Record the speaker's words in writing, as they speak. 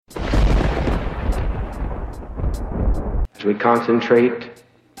We concentrate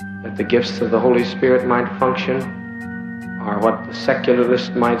that the gifts of the Holy Spirit might function, or what the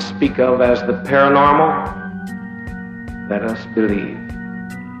secularist might speak of as the paranormal. Let us believe.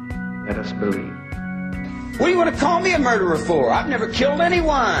 Let us believe. What do you want to call me a murderer for? I've never killed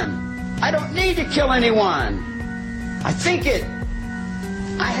anyone. I don't need to kill anyone. I think it.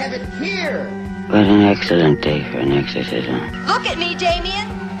 I have it here. What an excellent day for an exorcism. Look at me, Damien.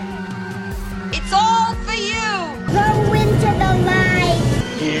 It's all for you. Go into the light.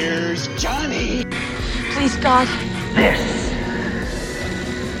 Here's Johnny. Please, God. This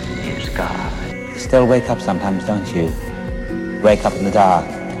is God. You still wake up sometimes, don't you? Wake up in the dark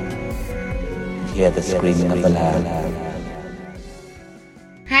and hear the screaming of the lamb.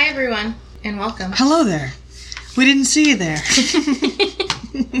 Hi, everyone, and welcome. Hello there. We didn't see you there.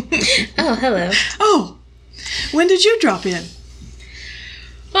 Oh, hello. Oh, when did you drop in?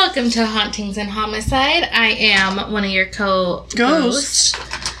 Welcome to Hauntings and Homicide. I am one of your co-ghosts,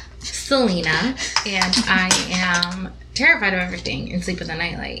 Celina, and I am terrified of everything and sleep with a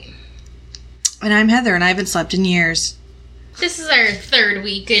nightlight. And I'm Heather, and I haven't slept in years. This is our third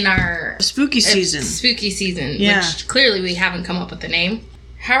week in our spooky season. Yeah. Which clearly we haven't come up with a name.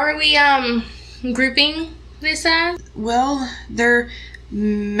 How are we grouping this as? Well, they're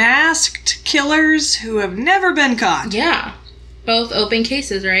masked killers who have never been caught. Yeah. Both open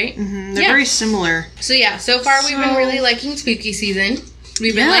cases, right? Mm-hmm. They're very similar. So yeah, so far we've been really liking spooky season.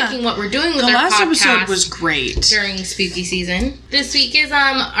 We've been liking what we're doing with our podcast. The last episode was great. During spooky season. This week is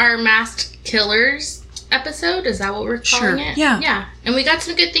our masked killers episode. Is that what we're calling it? Yeah. Yeah. And we got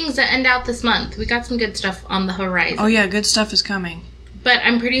some good things that end out this month. We got some good stuff on the horizon. Oh yeah, good stuff is coming. But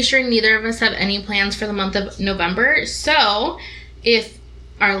I'm pretty sure neither of us have any plans for the month of November. So, if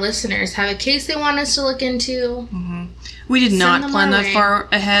our listeners have a case they want us to look into... Mm-hmm. We did not plan that far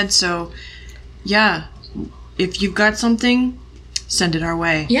ahead, so... Yeah. If you've got something, send it our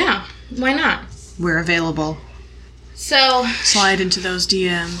way. Yeah. Why not? We're available. So... Slide into those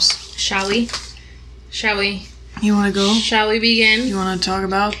DMs. Shall we? Shall we? You want to go? Shall we begin? You want to talk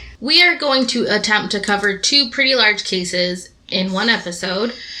about? We are going to attempt to cover two pretty large cases in one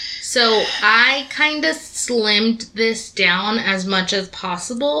episode. So I kind of slimmed this down as much as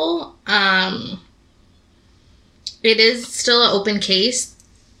possible. It is still an open case,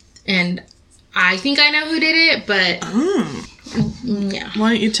 and I think I know who did it, but yeah. Why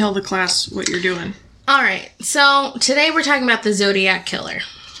don't you tell the class what you're doing? All right. So today we're talking about the Zodiac Killer,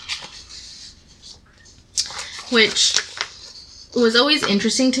 which was always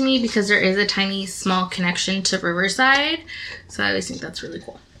interesting to me because there is a tiny, small connection to Riverside. So I always think that's really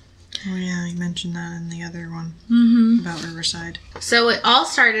cool. Oh, yeah, you mentioned that in the other one about Riverside. So it all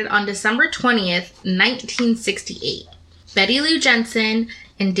started on December 20th, 1968. Betty Lou Jensen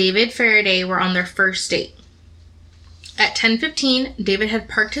and David Faraday were on their first date. At 10:15, David had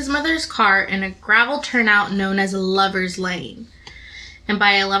parked his mother's car in a gravel turnout known as Lover's Lane. And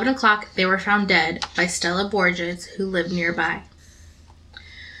by 11 o'clock, they were found dead by Stella Borges, who lived nearby.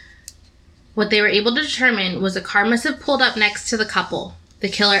 What they were able to determine was a car must have pulled up next to the couple. The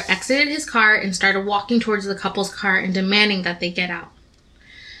killer exited his car and started walking towards the couple's car and demanding that they get out.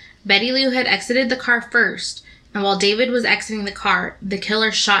 Betty Lou had exited the car first, and while David was exiting the car, the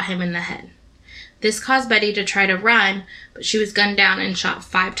killer shot him in the head. This caused Betty to try to run, but she was gunned down and shot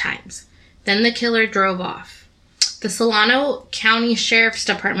 5 times. Then the killer drove off. The Solano County Sheriff's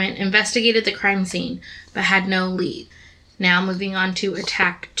Department investigated the crime scene, but had no lead. Now moving on to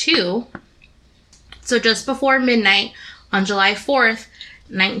attack 2. So just before midnight, on July 4th,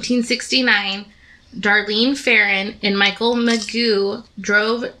 1969, Darlene Farron and Michael Magoo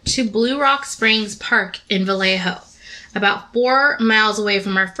drove to Blue Rock Springs Park in Vallejo, about 4 miles away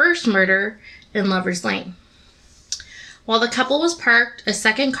from our first murder in Lover's Lane. While the couple was parked, a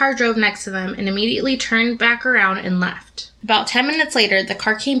second car drove next to them and immediately turned back around and left. About 10 minutes later, the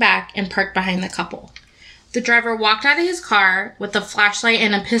car came back and parked behind the couple. The driver walked out of his car with a flashlight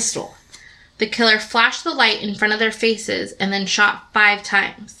and a pistol. The killer flashed the light in front of their faces and then shot 5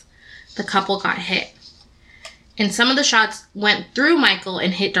 times. The couple got hit. And some of the shots went through Michael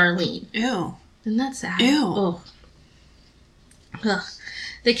and hit Darlene. Ew. Isn't that sad? Ew. Oh. Ugh.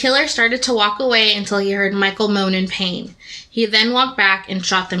 The killer started to walk away until he heard Michael moan in pain. He then walked back and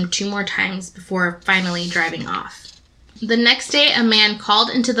shot them 2 more times before finally driving off. The next day, a man called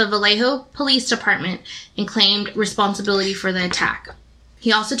into the Vallejo Police Department and claimed responsibility for the attack.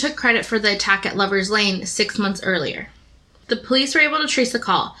 He also took credit for the attack at Lover's Lane 6 months earlier. The police were able to trace the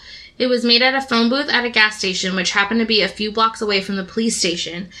call. It was made at a phone booth at a gas station, which happened to be a few blocks away from the police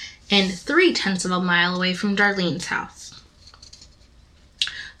station and 0.3 of a mile away from Darlene's house.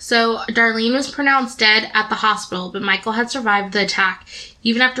 So Darlene was pronounced dead at the hospital, but Michael had survived the attack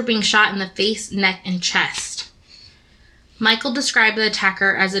even after being shot in the face, neck, and chest. Michael described the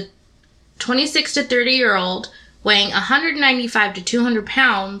attacker as a 26 to 30-year-old weighing 195 to 200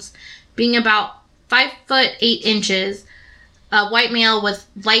 pounds, being about 5 foot 8 inches, a white male with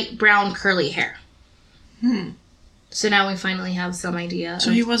light brown curly hair. So now we finally have some idea.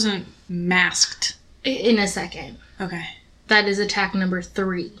 So he wasn't masked. In a second. Okay. That is attack number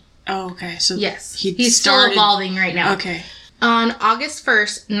 3. Oh, okay. So yes, he's still evolving right now. Okay. On August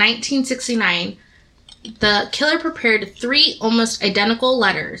 1st, 1969, the killer prepared 3 almost identical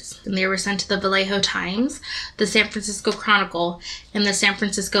letters, and they were sent to the Vallejo Times, the San Francisco Chronicle, and the San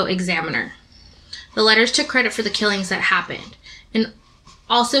Francisco Examiner. The letters took credit for the killings that happened, and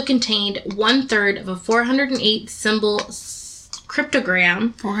also contained 1/3 of a 408 symbol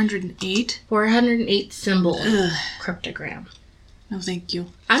cryptogram. 408? 408 symbol cryptogram. No, thank you.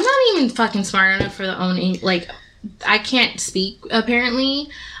 I'm not even fucking smart enough for the own, like, I can't speak, apparently.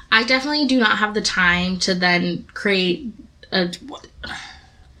 I definitely do not have the time to then create a...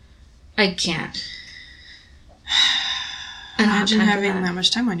 I can't. Imagine having that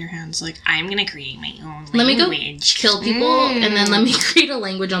much time on your hands. Like, I'm gonna create my own language. Let me go kill people, and then let me create a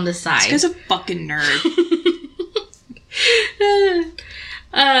language on the side. This guy's a fucking nerd.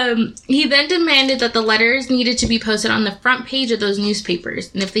 He then demanded that the letters needed to be posted on the front page of those newspapers.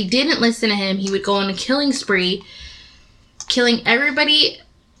 And if they didn't listen to him, he would go on a killing spree, killing everybody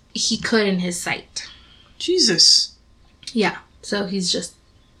he could in his sight. Jesus. Yeah. So he's just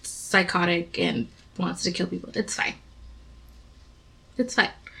psychotic and wants to kill people. It's fine. It's fine.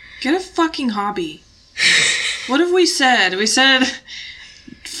 Get a fucking hobby. What have we said? We said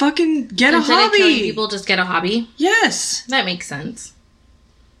fucking get a hobby. Instead of killing people, just get a hobby? Yes. That makes sense.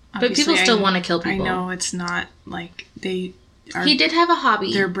 Obviously, but people still want to kill people. I know, it's not like they are... He did have a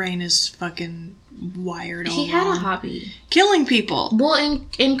hobby. Their brain is fucking wired all He had a hobby. Killing people. Well,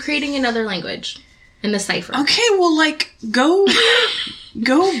 in creating another language. In the cipher. Okay, well, like, go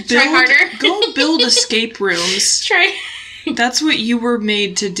build... Try harder. Go build escape rooms. Try... That's what you were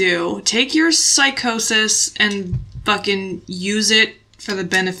made to do. Take your psychosis and fucking use it for the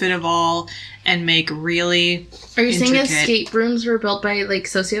benefit of all and make really Are you saying intricate... escape rooms were built by, like,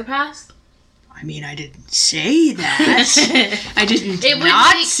 sociopaths? I mean, I didn't say that. I didn't it would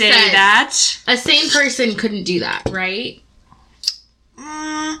not make say sense. that. A sane person couldn't do that, right?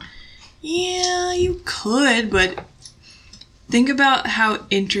 Yeah, you could, but think about how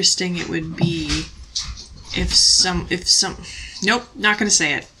interesting it would be if some... Nope, not gonna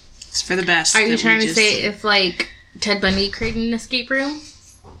say it. It's for the best. Are you trying to say if, like, Ted Bundy created an escape room?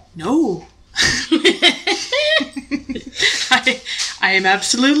 No. I am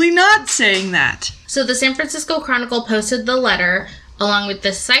absolutely not saying that. So the San Francisco Chronicle posted the letter along with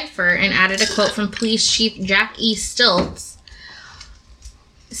the cipher and added a quote from Police Chief Jack E. Stilts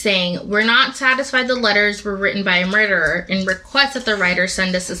saying, "We're not satisfied the letters were written by a murderer and request that the writer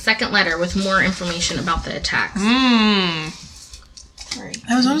send us a second letter with more information about the attacks." Right.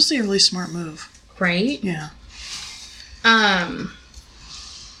 That was honestly a really smart move. Right? Yeah.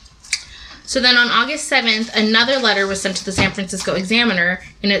 So then on August 7th, another letter was sent to the San Francisco Examiner,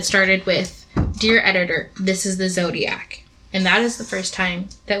 and it started with, "Dear editor, this is the Zodiac." And that is the first time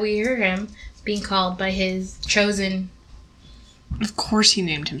that we hear him being called by his chosen Of course he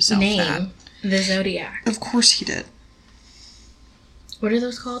named himself name, that. the Zodiac. Of course he did. What are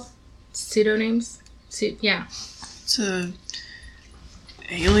those called? Pseudonyms? Yeah. It's a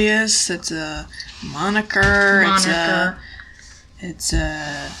alias, it's a moniker. It's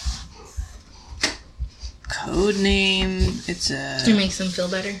a code name. It makes them feel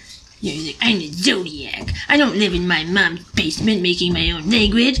better. Yeah, he's like, I'm the Zodiac. I don't live in my mom's basement making my own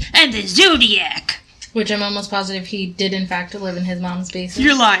language. I'm the Zodiac. Which I'm almost positive he did, in fact, live in his mom's basement.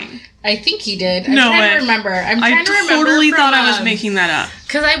 You're lying. I think he did. No I'm trying way. to remember. I totally thought I was making that up.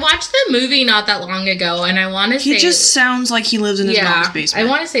 Because I watched the movie not that long ago, and I want to say... He just sounds like he lives in his mom's basement. I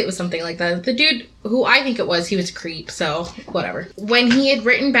want to say it was something like that. The dude, who I think it was, he was a creep, so whatever. When he had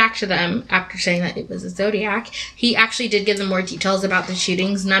written back to them, after saying that it was a Zodiac, he actually did give them more details about the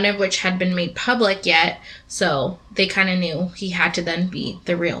shootings, none of which had been made public yet, so they kind of knew he had to then be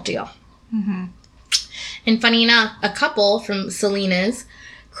the real deal. Mm-hmm. And funny enough, a couple from Celina's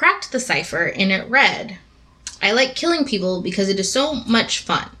cracked the cipher, and it read, "I like killing people because it is so much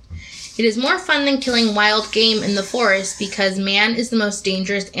fun. It is more fun than killing wild game in the forest because man is the most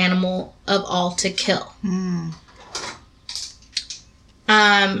dangerous animal of all to kill."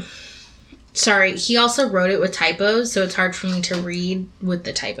 Sorry, he also wrote it with typos, so it's hard for me to read with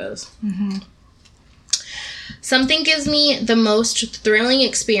the typos. Mm-hmm. Something gives me the most thrilling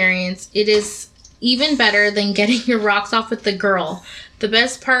experience. It is even better than getting your rocks off with the girl. The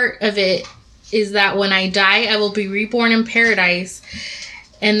best part of it is that when I die, I will be reborn in paradise,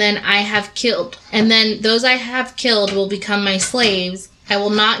 and then those I have killed will become my slaves. I will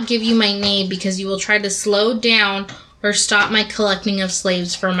not give you my name because you will try to slow down or stop my collecting of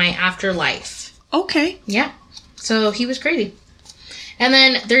slaves for my afterlife. Okay. Yeah. So he was crazy. And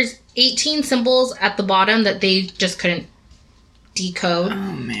then there's 18 symbols at the bottom that they just couldn't decode. Oh,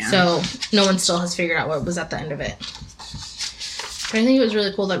 man. So no one still has figured out what was at the end of it. But I think it was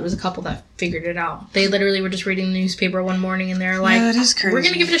really cool that it was a couple that figured it out. They literally were just reading the newspaper one morning and they're like, that is crazy. We're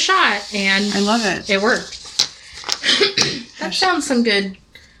going to give it a shot. And I love it. It worked. That sounds some good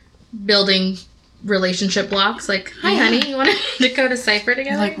building relationship blocks. Like, hi, honey, you want to decode a cipher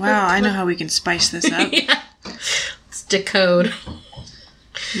together? Like, wow, I know how we can spice this up. Yeah. Let's decode.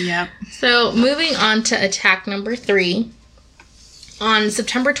 Yep. So, moving on to attack number 3. On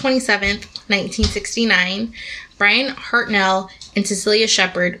September 27th, 1969, Brian Hartnell and Cecilia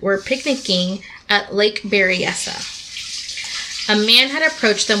Shepard were picnicking at Lake Berryessa. A man had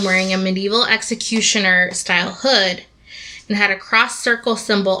approached them wearing a medieval executioner-style hood and had a cross-circle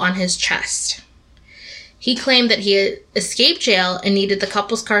symbol on his chest. He claimed that he had escaped jail and needed the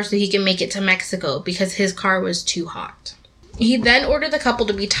couple's car so he could make it to Mexico because his car was too hot. He then ordered the couple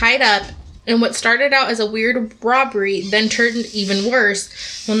to be tied up, and what started out as a weird robbery then turned even worse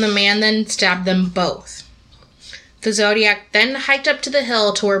when the man then stabbed them both. The Zodiac then hiked up to the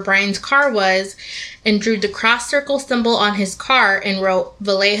hill to where Brian's car was and drew the cross-circle symbol on his car and wrote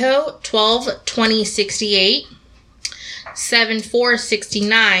Vallejo 12-20-68,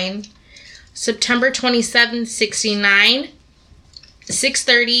 7-4-69, September 27th, 69,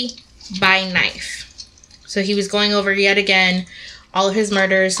 6:30 by knife. So he was going over yet again all of his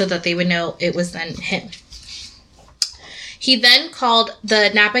murders so that they would know it was then him. He then called the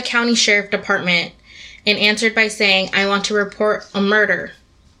Napa County Sheriff Department and answered by saying, I want to report a murder.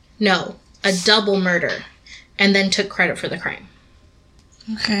 No, a double murder. And then took credit for the crime.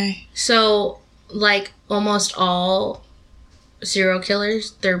 Okay. So, like almost all serial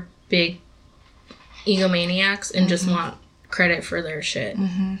killers, they're big egomaniacs and just want credit for their shit.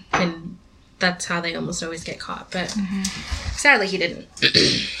 Mm-hmm. And that's how they almost always get caught. But sadly, he didn't.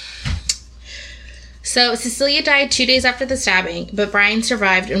 So, Cecilia died 2 days after the stabbing, but Brian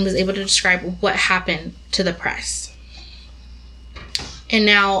survived and was able to describe what happened to the press. And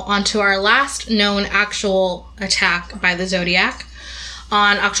now, on to our last known actual attack by the Zodiac.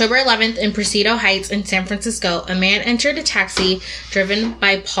 On October 11th in Presidio Heights in San Francisco, a man entered a taxi driven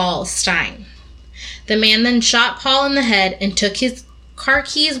by Paul Stein. The man then shot Paul in the head and took his car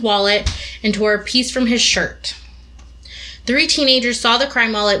keys, wallet, and tore a piece from his shirt. 3 teenagers saw the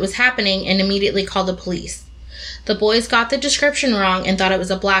crime while it was happening and immediately called the police. The boys got the description wrong and thought it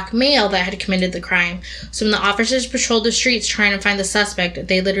was a black male that had committed the crime. So when the officers patrolled the streets trying to find the suspect,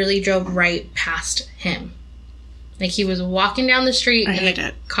 they literally drove right past him. Like, he was walking down the street and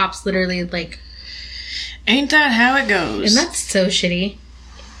the cops literally, like... Ain't that how it goes? And that's so shitty.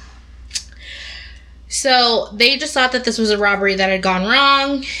 So they just thought that this was a robbery that had gone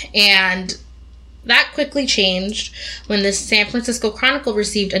wrong, and... that quickly changed when the San Francisco Chronicle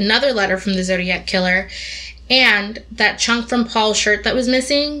received another letter from the Zodiac Killer, and that chunk from Paul's shirt that was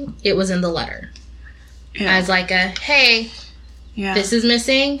missing, it was in the letter. Yeah. As like a, hey, this is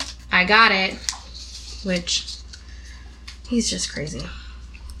missing, I got it. Which, he's just crazy.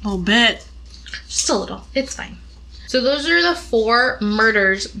 A little bit. Just a little. It's fine. So those are the 4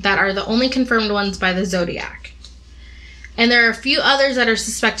 murders that are the only confirmed ones by the Zodiac. And there are a few others that are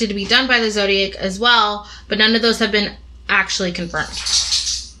suspected to be done by the Zodiac as well, but none of those have been actually confirmed.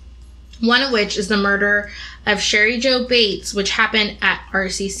 One of which is the murder of Sherry Jo Bates, which happened at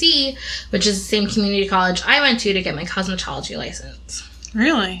RCC, which is the same community college I went to get my cosmetology license.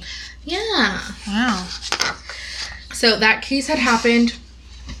 Really? Yeah. Wow. So that case had happened,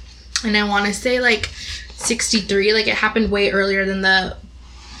 and I want to say like 63, like it happened way earlier than the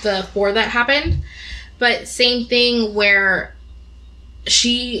 4 that happened. But same thing where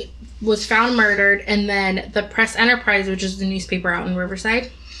she was found murdered, and then the Press Enterprise, which is the newspaper out in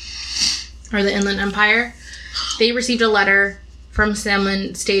Riverside, or the Inland Empire, they received a letter from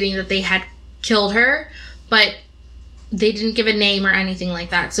someone stating that they had killed her, but they didn't give a name or anything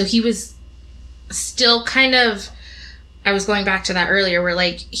like that. So he was still kind of, I was going back to that earlier, where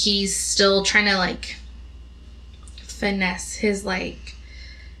like he's still trying to like finesse his like,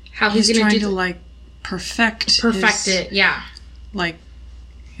 how he's going to do like perfect it, yeah. Like,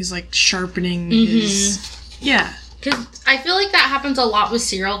 he's like sharpening his... Yeah. Because I feel like that happens a lot with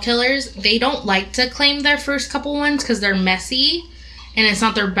serial killers. They don't like to claim their first couple ones because they're messy and it's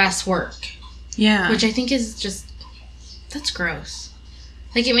not their best work. Yeah. Which I think is just... That's gross.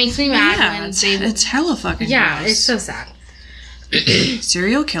 Like, it makes me mad when it's hella fucking gross. Yeah, it's so sad.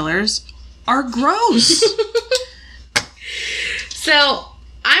 Serial killers are gross. So,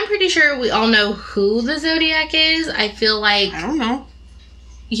 I'm pretty sure we all know who the Zodiac is. I feel like... I don't know.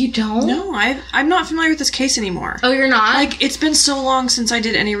 You don't? No, I'm not familiar with this case anymore. Oh, you're not? Like, it's been so long since I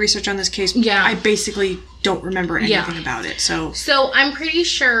did any research on this case. Yeah. I basically don't remember anything about it, so... So, I'm pretty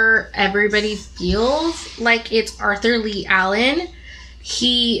sure everybody feels like it's Arthur Lee Allen.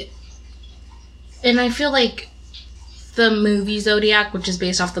 And I feel like the movie Zodiac, which is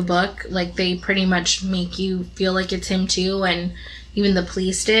based off the book, like, they pretty much make you feel like it's him too, and even the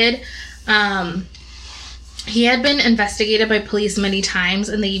police did. He had been investigated by police many times,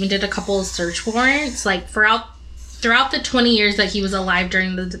 and they even did a couple of search warrants, like, throughout the 20 years that he was alive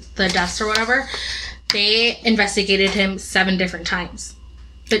during the deaths or whatever. They investigated him 7 different times.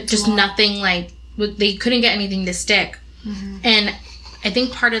 But just nothing, like, they couldn't get anything to stick. Mm-hmm. And I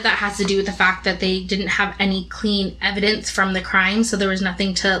think part of that has to do with the fact that they didn't have any clean evidence from the crime, so there was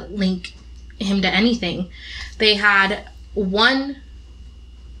nothing to link him to anything. They had one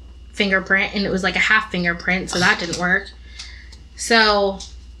fingerprint, and it was like a half fingerprint, so that didn't work. So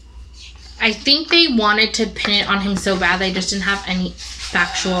I think they wanted to pin it on him so bad they just didn't have any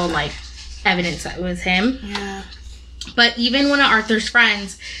factual, like, evidence that it was him. Yeah. But even one of Arthur's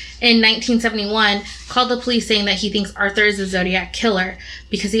friends in 1971 called the police saying that he thinks Arthur is a Zodiac killer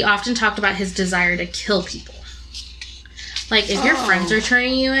because he often talked about his desire to kill people. Like, if your friends are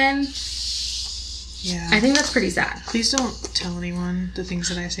turning you in, yeah, I think that's pretty sad. Please don't tell anyone the things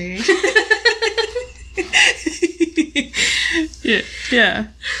that I say. Yeah.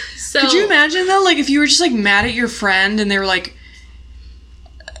 So, could you imagine, though, like, if you were just, like, mad at your friend and they were like,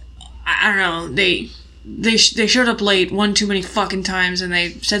 I don't know, they showed up late one too many fucking times and they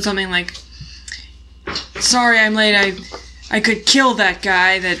said something like, sorry I'm late, I could kill that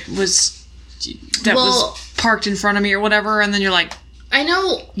guy that was parked in front of me or whatever, and then you're like, I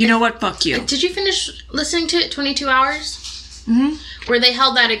know. You know what? Fuck you. Did you finish listening to it, 22 Hours? Mm-hmm. Where they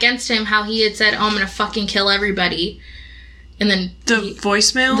held that against him, how he had said, oh, I'm gonna fucking kill everybody. And then... The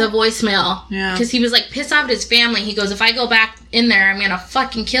voicemail? The voicemail. Yeah. Because he was, like, pissed off at his family. He goes, if I go back in there, I'm gonna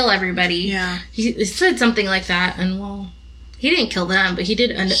fucking kill everybody. Yeah. He said something like that, and, well, he didn't kill them, but he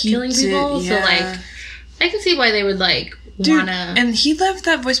did end up killing people. Yeah. So, like, I can see why they would, like, Dude, wanna... and he left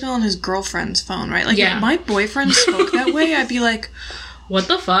that voicemail on his girlfriend's phone, right? Like, if my boyfriend spoke that way, I'd be like... What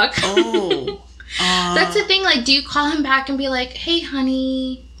the fuck? Oh. That's the thing, like, do you call him back and be like, hey,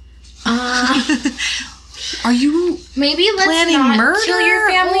 honey, are you maybe let's planning not murder kill your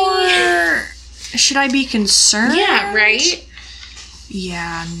family? Or should I be concerned? Yeah, right?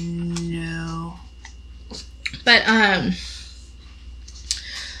 Yeah, no. But,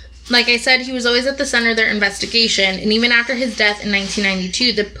 like I said, he was always at the center of their investigation, and even after his death in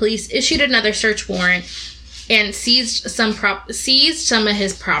 1992, the police issued another search warrant and seized some of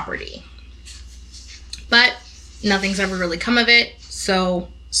his property. But nothing's ever really come of it, so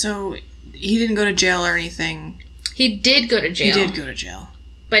he didn't go to jail or anything. He did go to jail. He did go to jail.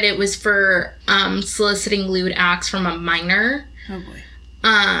 But it was for soliciting lewd acts from a minor. Oh, boy.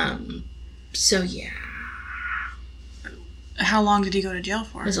 So, yeah. How long did he go to jail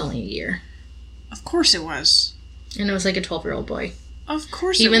for? It was only a year. Of course it was. And it was like a 12-year-old boy. Of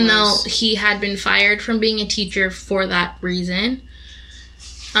course it was. Even though he had been fired from being a teacher for that reason.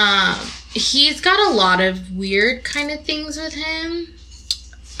 He's got a lot of weird kind of things with him.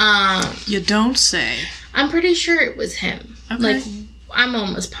 You don't say. I'm pretty sure it was him. Okay. Like, I'm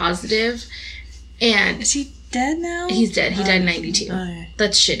almost positive. And is he dead now? He's dead. He died in 92. Okay.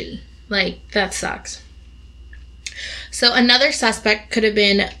 That's shitty. Like, that sucks. So another suspect could have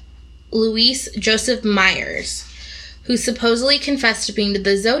been Luis Joseph Myers, who supposedly confessed to being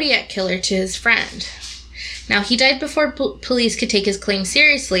the Zodiac Killer to his friend. Now, he died before police could take his claim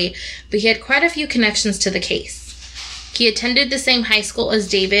seriously, but he had quite a few connections to the case. He attended the same high school as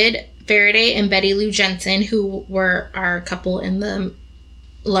David Faraday and Betty Lou Jensen, who were our couple in the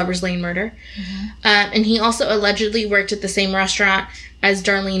Lover's Lane murder. Mm-hmm. And he also allegedly worked at the same restaurant as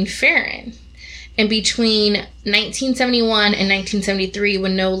Darlene Ferrin. And between 1971 and 1973,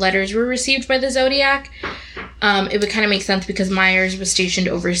 when no letters were received by the Zodiac, it would kind of make sense because Myers was stationed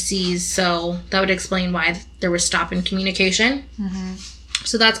overseas, so that would explain why there was stop in communication. Mm-hmm.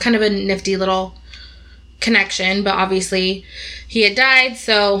 So that's kind of a nifty little connection, but obviously he had died,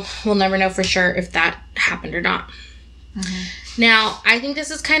 so we'll never know for sure if that happened or not. Mm-hmm. Now, I think this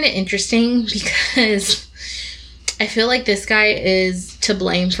is kind of interesting because I feel like this guy is to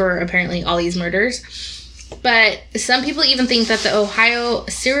blame for apparently all these murders. But some people even think that the Ohio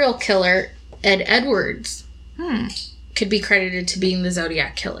serial killer, Ed Edwards, could be credited to being the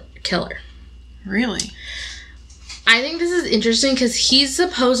Zodiac Killer. Really? I think this is interesting because he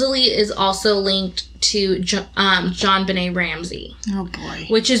supposedly is also linked to John Benet Ramsey. Oh, boy.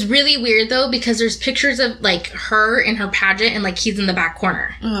 Which is really weird, though, because there's pictures of, like, her in her pageant and, like, he's in the back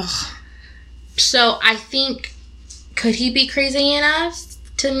corner. Ugh. So I think, could he be crazy enough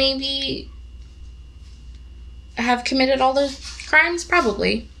to maybe have committed all those crimes?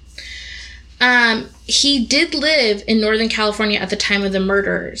 Probably. He did live in Northern California at the time of the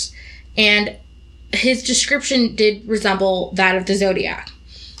murders, and his description did resemble that of the Zodiac.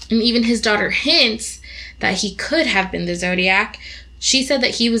 And even his daughter hints that he could have been the Zodiac. She said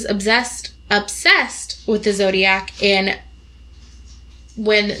that he was obsessed with the Zodiac, and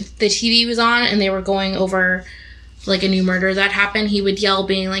when the TV was on and they were going over like a new murder that happened, he would yell,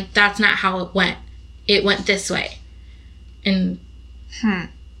 being like, "That's not how it went. It went this way." And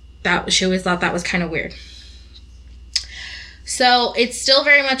she always thought that was kind of weird. So it's still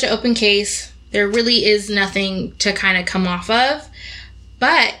very much an open case. There really is nothing to kind of come off of.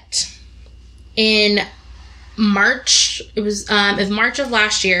 But in March, it was March of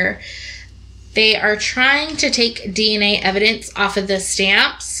last year, they are trying to take DNA evidence off of the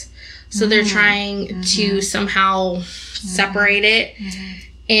stamps. So they're trying to somehow separate it.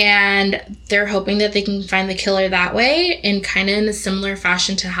 And they're hoping that they can find the killer that way, and kind of in a similar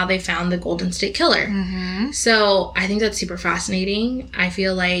fashion to how they found the Golden State Killer. So I think that's super fascinating. I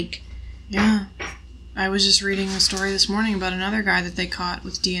feel like... Yeah. I was just reading a story this morning about another guy that they caught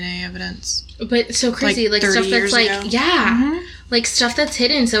with DNA evidence. But so crazy. Like stuff that's like... Ago. Yeah. Like stuff that's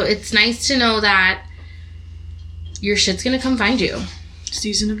hidden. So it's nice to know that your shit's going to come find you.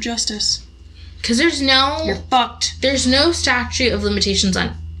 Season of justice. Because there's no... You're fucked. There's no statute of limitations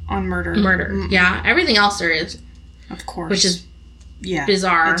on murder. Yeah. Everything else there is. Of course. Which is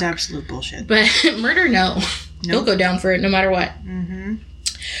bizarre. It's absolute bullshit. But murder, no. Nope. You'll go down for it no matter what.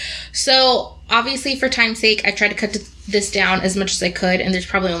 So, obviously, for time's sake, I tried to cut this down as much as I could, and there's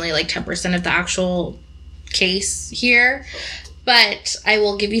probably only like 10% of the actual case here. But I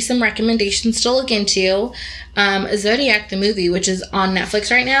will give you some recommendations to look into. Zodiac, the movie, which is on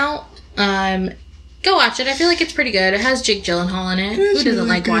Netflix right now. Go watch it. I feel like it's pretty good. It has Jake Gyllenhaal in it. Who doesn't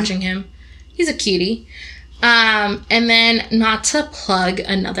like watching him? He's a cutie. And then, not to plug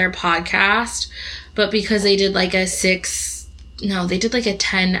another podcast, but because they did like a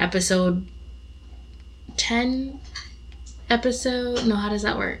 10 episode, no, how does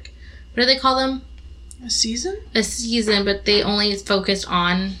that work? What do they call them? A season, but they only focused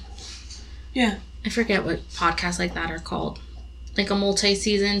on... Yeah. I forget what podcasts like that are called. Like a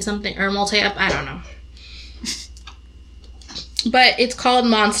multi-season something, or multi-up, I don't know. But it's called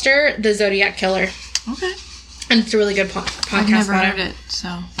Monster, the Zodiac Killer. Okay. And it's a really good podcast. I've never heard it,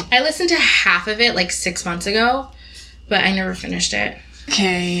 so... I listened to half of it like 6 months ago, but I never finished it.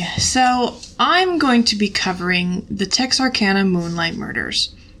 Okay, so I'm going to be covering the Texarkana Moonlight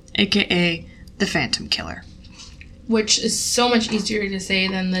Murders, aka the Phantom Killer. Which is so much easier to say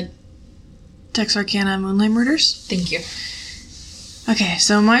than the... Texarkana Moonlight Murders? Thank you. Okay,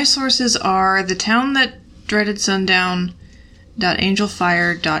 so my sources are The Town That Dreaded Sundown,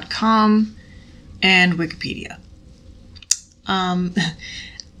 .angelfire.com, and Wikipedia.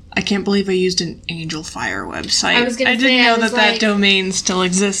 I can't believe I used an Angel Fire website. I didn't know that domain still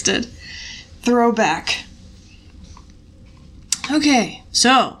existed. Throwback. Okay,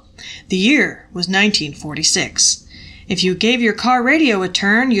 so the year was 1946. If you gave your car radio a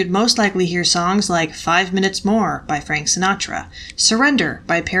turn, you'd most likely hear songs like 5 Minutes More by Frank Sinatra, Surrender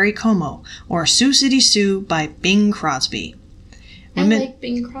by Perry Como, or Sioux City Sue by Bing Crosby. I like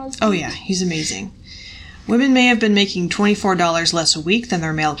Bing Crosby. Oh yeah, he's amazing. Women may have been making $24 less a week than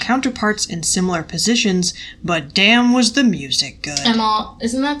their male counterparts in similar positions, but damn was the music good.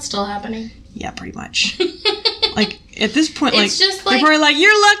 Isn't that still happening? Yeah, pretty much. Like, at this point, it's just like... people are like,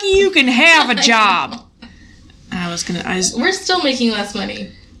 you're lucky you can have a job. We're still making less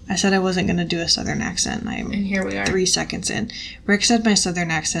money. I said I wasn't going to do a southern accent, and here we are. 3 seconds in. Rick said my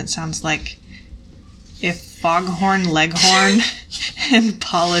southern accent sounds like if Foghorn Leghorn and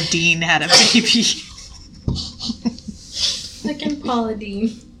Paula Deen had a baby. Fucking Paula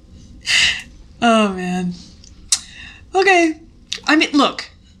Deen. Oh, man. Okay. I mean, look.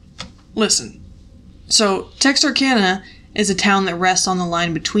 Listen. So, Texarkana is a town that rests on the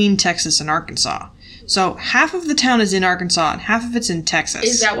line between Texas and Arkansas. So, half of the town is in Arkansas and half of it's in Texas.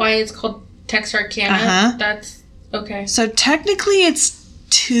 Is that why it's called Texarkana? Uh-huh.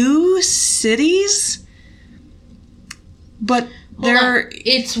 But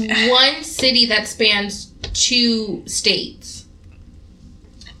It's one city that spans 2 states.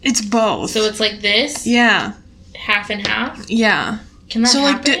 It's both. So it's like this? Yeah. Half and half? Yeah. Can that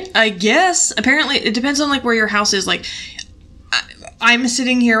happen? I guess. Apparently, it depends on, like, where your house is. Like, I'm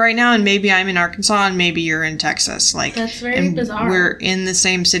sitting here right now, and maybe I'm in Arkansas, and maybe you're in Texas. Like, that's very bizarre. We're in the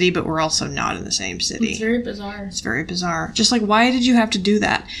same city, but we're also not in the same city. It's very bizarre. It's very bizarre. Just like, why did you have to do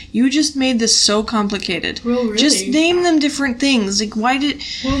that? You just made this so complicated. Well, really? Just name them different things. Like, why did...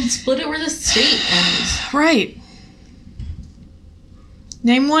 Well, split it where the state ends. Right.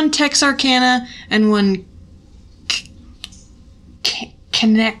 Name one Texarkana and one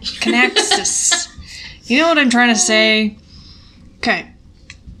Connexus. You know what I'm trying to say? Okay.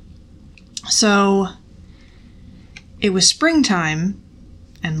 So, it was springtime,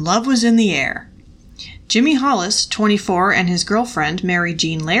 and love was in the air. Jimmy Hollis, 24, and his girlfriend, Mary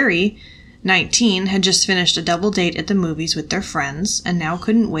Jean Larry, 19, had just finished a double date at the movies with their friends, and now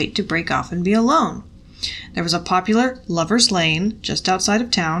couldn't wait to break off and be alone. There was a popular Lover's Lane just outside of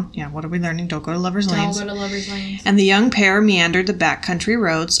town. Yeah, what are we learning? Don't go to Lover's Lanes. Don't go to Lover's Lanes. And the young pair meandered the backcountry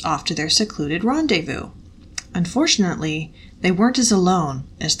roads off to their secluded rendezvous. Unfortunately, they weren't as alone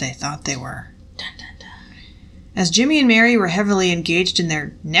as they thought they were. Dun, dun, dun. As Jimmy and Mary were heavily engaged in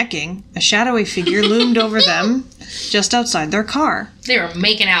their necking, a shadowy figure loomed over them just outside their car. They were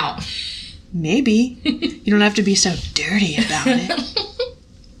making out. Maybe. You don't have to be so dirty about it.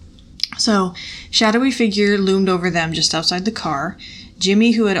 So, shadowy figure loomed over them just outside the car.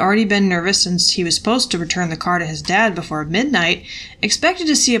 Jimmy, who had already been nervous since he was supposed to return the car to his dad before midnight, expected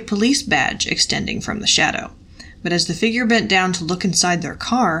to see a police badge extending from the shadow. But as the figure bent down to look inside their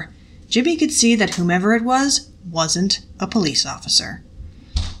car, Jimmy could see that whomever it was wasn't a police officer.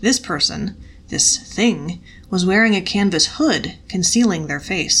 This person, this thing, was wearing a canvas hood concealing their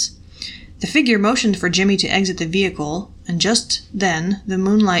face. The figure motioned for Jimmy to exit the vehicle, and just then the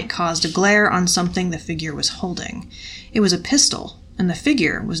moonlight caused a glare on something the figure was holding. It was a pistol, and the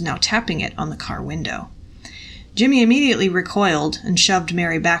figure was now tapping it on the car window. Jimmy immediately recoiled and shoved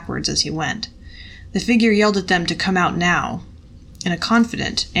Mary backwards as he went. The figure yelled at them to come out now, in a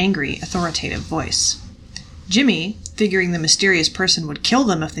confident, angry, authoritative voice. Jimmy, figuring the mysterious person would kill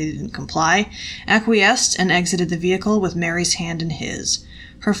them if they didn't comply, acquiesced and exited the vehicle with Mary's hand in his,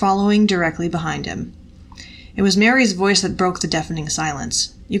 her following directly behind him. It was Mary's voice that broke the deafening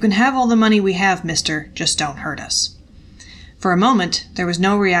silence. "You can have all the money we have, mister, just don't hurt us." For a moment, there was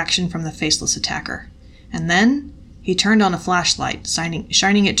no reaction from the faceless attacker. And then, he turned on a flashlight,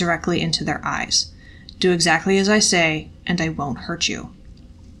 shining it directly into their eyes. "Do exactly as I say, and I won't hurt you."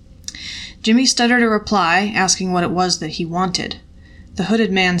 Jimmy stuttered a reply, asking what it was that he wanted. The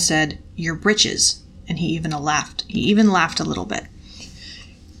hooded man said, "Your breeches," and he even laughed a little bit.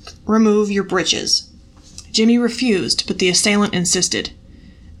 "Remove your breeches." Jimmy refused, but the assailant insisted.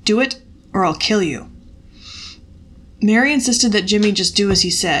 "Do it, or I'll kill you." Mary insisted that Jimmy just do as he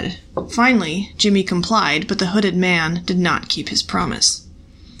said. Finally, Jimmy complied, but the hooded man did not keep his promise.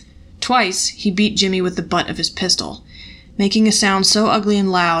 Twice, he beat Jimmy with the butt of his pistol, making a sound so ugly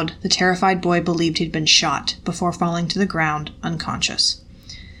and loud the terrified boy believed he'd been shot before falling to the ground unconscious.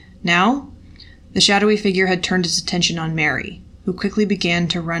 Now, the shadowy figure had turned its attention on Mary, who quickly began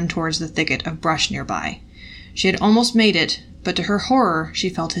to run towards the thicket of brush nearby. She had almost made it, but to her horror she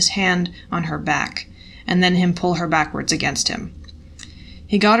felt his hand on her back, and then him pull her backwards against him.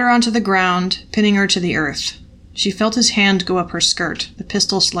 He got her onto the ground, pinning her to the earth. She felt his hand go up her skirt, the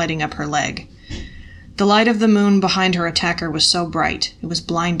pistol sliding up her leg. The light of the moon behind her attacker was so bright, it was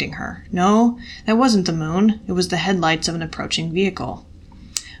blinding her. No, that wasn't the moon, it was the headlights of an approaching vehicle.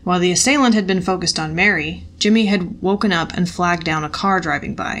 While the assailant had been focused on Mary, Jimmy had woken up and flagged down a car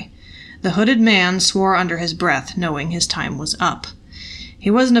driving by. The hooded man swore under his breath, knowing his time was up. He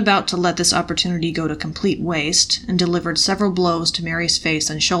wasn't about to let this opportunity go to complete waste, and delivered several blows to Mary's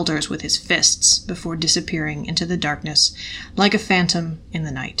face and shoulders with his fists before disappearing into the darkness like a phantom in the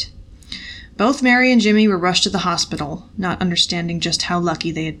night. Both Mary and Jimmy were rushed to the hospital, not understanding just how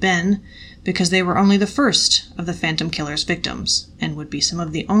lucky they had been, because they were only the first of the Phantom Killer's victims, and would be some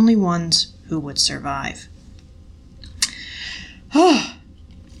of the only ones who would survive.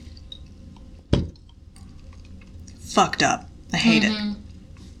 Fucked up. I hate it.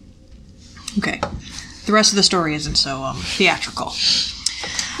 Okay. The rest of the story isn't so theatrical.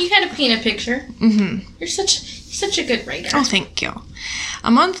 You had to paint a picture. Mm-hmm. You're such a good writer. Oh, thank you.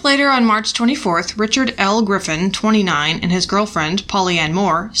 A month later, on March 24th, Richard L. Griffin, 29, and his girlfriend, Polly Ann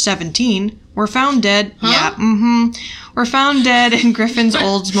Moore, 17, were found dead. Huh? Yeah, were found dead in Griffin's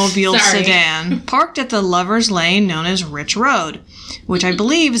Oldsmobile Sorry. sedan, parked at the Lover's Lane known as Rich Road, which I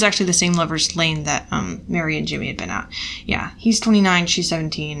believe is actually the same Lover's Lane that Mary and Jimmy had been at. Yeah, he's 29, she's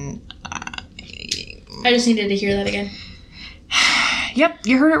 17. I just needed to hear that again. Yep,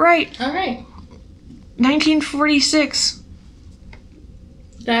 you heard it right. All right. 1946.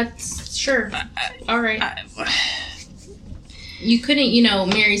 That's sure. All right. You couldn't,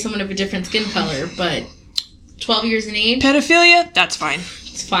 marry someone of a different skin color, but 12 years in age? Pedophilia? That's fine.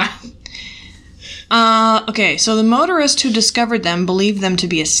 It's fine. Okay, so the motorist who discovered them believed them to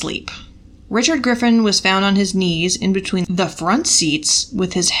be asleep. Richard Griffin was found on his knees in between the front seats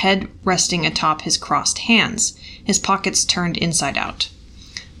with his head resting atop his crossed hands, his pockets turned inside out.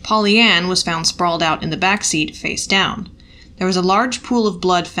 Polly Ann was found sprawled out in the back seat, face down. There was a large pool of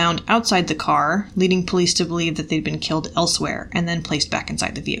blood found outside the car, leading police to believe that they'd been killed elsewhere and then placed back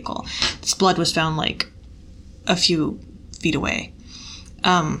inside the vehicle. This blood was found, a few feet away.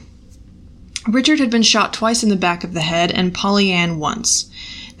 Richard had been shot twice in the back of the head and Polly Ann once.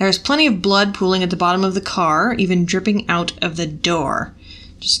 There was plenty of blood pooling at the bottom of the car, even dripping out of the door.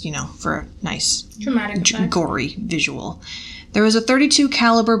 Just, for a nice, dramatic, gory visual. There was a .32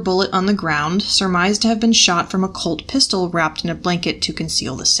 caliber bullet on the ground, surmised to have been shot from a Colt pistol wrapped in a blanket to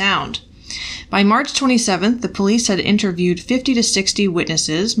conceal the sound. By March 27th, the police had interviewed 50 to 60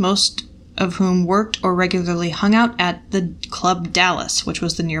 witnesses, most of whom worked or regularly hung out at the Club Dallas, which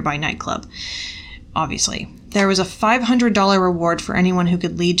was the nearby nightclub. Obviously. There was a $500 reward for anyone who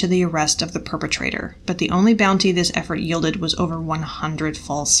could lead to the arrest of the perpetrator, but the only bounty this effort yielded was over 100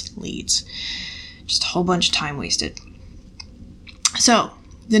 false leads. Just a whole bunch of time wasted. So,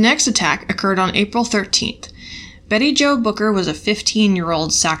 the next attack occurred on April 13th. Betty Jo Booker was a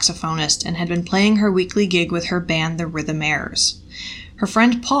 15-year-old saxophonist and had been playing her weekly gig with her band, the Rhythmaires. Her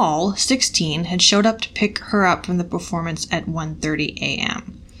friend Paul, 16, had showed up to pick her up from the performance at 1:30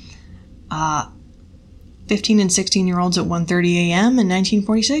 a.m. 15 and 16-year-olds at 1:30 a.m. in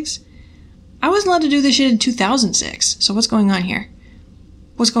 1946? I wasn't allowed to do this shit in 2006, so what's going on here?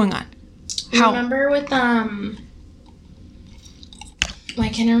 What's going on? How? Remember with, why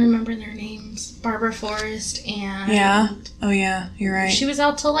can't I remember their names? Barbara Forrest and... Yeah. Oh, yeah. You're right. She was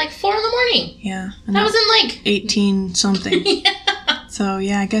out till 4 in the morning. Yeah. That was in 18-something. Yeah. So,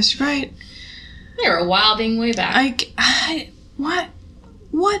 yeah, I guess you're right. They were wilding way back. What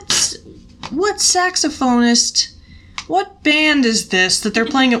saxophonist... What band is this that they're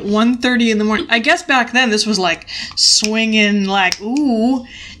playing at 1:30 in the morning? I guess back then this was swinging ooh,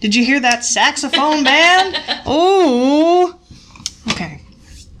 did you hear that saxophone band? Ooh. Okay.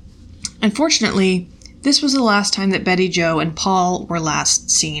 Unfortunately, this was the last time that Betty Jo and Paul were last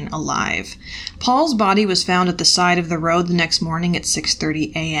seen alive. Paul's body was found at the side of the road the next morning at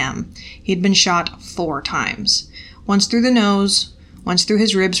 6:30 a.m. He had been shot 4 times. Once through the nose, once through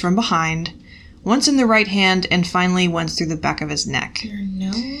his ribs from behind, once in the right hand, and finally once through the back of his neck. Your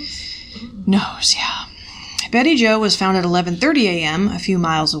nose? Nose, yeah. Betty Jo was found at 11:30 a.m., a few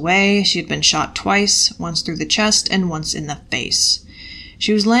miles away. She had been shot twice, once through the chest and once in the face.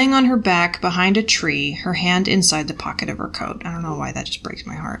 She was laying on her back behind a tree, her hand inside the pocket of her coat. I don't know why that just breaks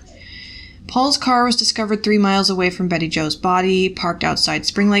my heart. Paul's car was discovered 3 miles away from Betty Jo's body, parked outside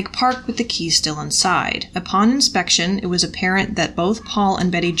Spring Lake Park with the keys still inside. Upon inspection, it was apparent that both Paul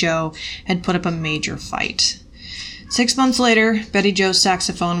and Betty Jo had put up a major fight. 6 months later, Betty Jo's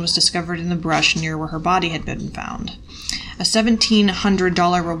saxophone was discovered in the brush near where her body had been found. A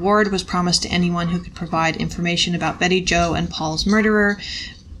 $1,700 reward was promised to anyone who could provide information about Betty Jo and Paul's murderer,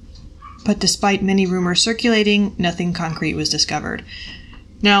 but despite many rumors circulating, nothing concrete was discovered.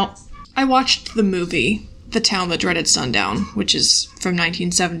 Now, I watched the movie, The Town That Dreaded Sundown, which is from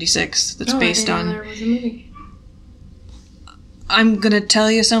 1976, that's based on... there was a movie. I'm going to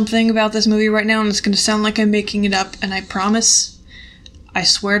tell you something about this movie right now, and it's going to sound like I'm making it up, and I promise, I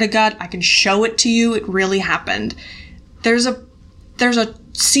swear to God, I can show it to you, it really happened. There's a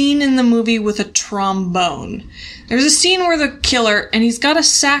scene in the movie with a trombone. There's a scene where the killer, and he's got a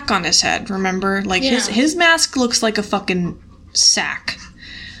sack on his head, remember? His mask looks like a fucking sack.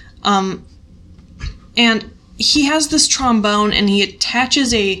 And he has this trombone, and he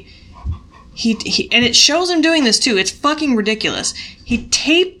attaches and it shows him doing this too. It's fucking ridiculous. He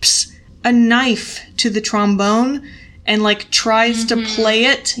tapes a knife to the trombone and tries to play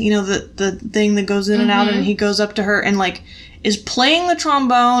it, the thing that goes in and out, and he goes up to her and is playing the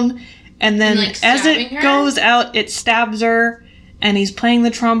trombone, and then as it goes out, it stabs her, and he's playing the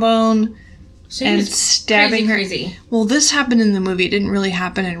trombone and stabbing her. Crazy. Well, this happened in the movie. It didn't really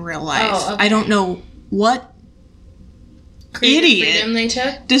happen in real life. Oh, okay. I don't know what Creative idiot freedom they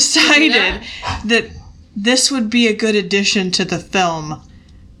took decided that this would be a good addition to the film.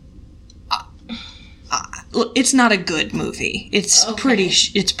 It's not a good movie. It's pretty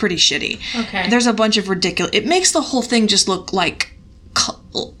shitty. Okay. There's a bunch of ridiculous... It makes the whole thing just look like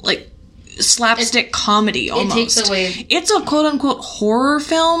slapstick comedy almost. It takes away... It's a quote-unquote horror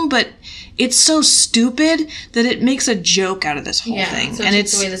film, but it's so stupid that it makes a joke out of this whole thing. So it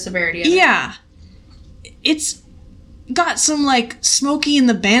takes away the severity of it. Yeah. It's got some, like, Smokey and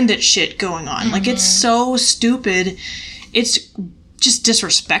the Bandit shit going on. Mm-hmm. Like, it's so stupid. It's just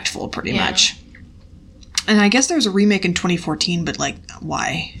disrespectful, pretty much. And I guess there's a remake in 2014, but, like,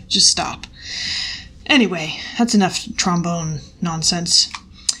 why? Just stop. Anyway, that's enough trombone nonsense.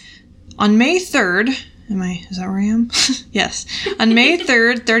 On May 3rd... Is that where I am? Yes. On May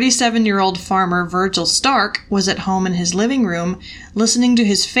 3rd, 37-year-old farmer Virgil Stark was at home in his living room listening to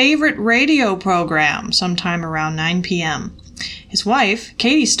his favorite radio program sometime around 9 p.m. His wife,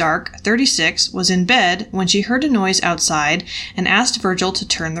 Katie Stark, 36, was in bed when she heard a noise outside and asked Virgil to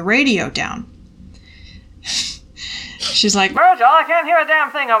turn the radio down. She's like, Virgil, I can't hear a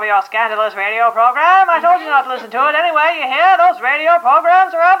damn thing over your scandalous radio program. I told you not to listen to it anyway. You hear? Those radio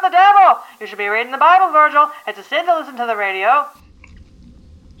programs are of the devil. You should be reading the Bible, Virgil. It's a sin to listen to the radio.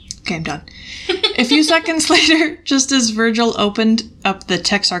 Okay, I'm done. A few seconds later, just as Virgil opened up the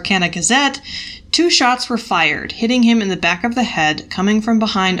Texarkana Gazette, 2 shots were fired, hitting him in the back of the head, coming from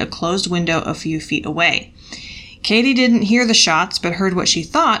behind a closed window a few feet away. Katie didn't hear the shots, but heard what she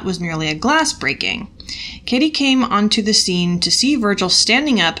thought was merely a glass breaking. Katie came onto the scene to see Virgil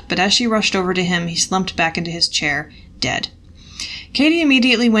standing up, but as she rushed over to him, he slumped back into his chair, dead. Katie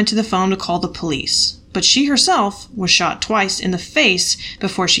immediately went to the phone to call the police, but she herself was shot twice in the face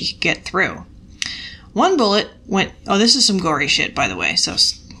before she could get through. One bullet went... Oh, this is some gory shit, by the way, so...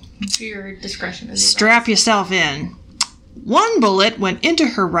 Your discretion is strap yourself in. One bullet went into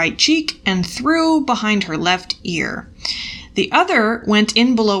her right cheek and through behind her left ear. The other went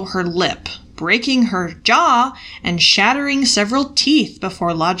in below her lip, breaking her jaw and shattering several teeth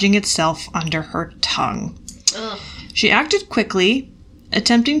before lodging itself under her tongue. Ugh. She acted quickly,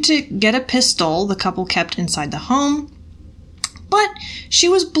 attempting to get a pistol the couple kept inside the home, but she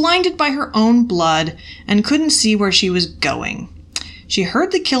was blinded by her own blood and couldn't see where she was going. She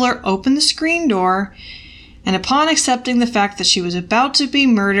heard the killer open the screen door, and upon accepting the fact that she was about to be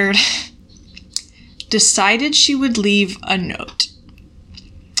murdered, decided she would leave a note.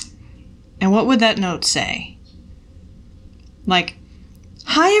 And what would that note say? Like,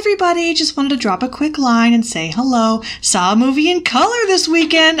 "Hi everybody, just wanted to drop a quick line and say hello. Saw a movie in color this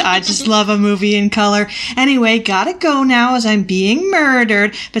weekend. I just love a movie in color. Anyway, gotta go now as I'm being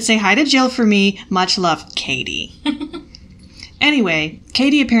murdered. But say hi to Jill for me. Much love, Katie." Anyway,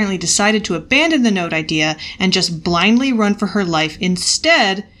 Katie apparently decided to abandon the note idea and just blindly run for her life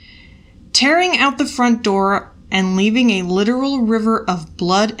instead, tearing out the front door and leaving a literal river of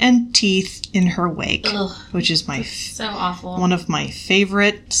blood and teeth in her wake. Ugh, which is so awful. One of my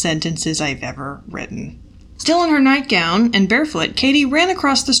favorite sentences I've ever written. Still in her nightgown and barefoot, Katie ran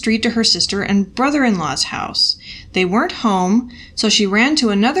across the street to her sister and brother-in-law's house. They weren't home, so she ran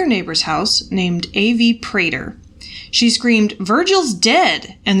to another neighbor's house named A.V. Prater. She screamed, "Virgil's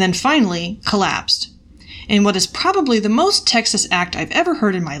dead!" and then finally collapsed. In what is probably the most Texas act I've ever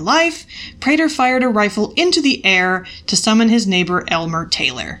heard in my life, Prater fired a rifle into the air to summon his neighbor Elmer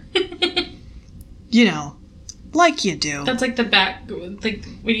Taylor. You know, like you do. That's like like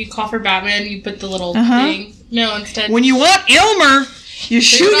when you call for Batman, you put the little thing. No, instead... When you want Elmer, you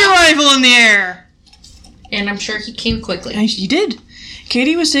shoot your rifle in the air. And I'm sure he came quickly. He did.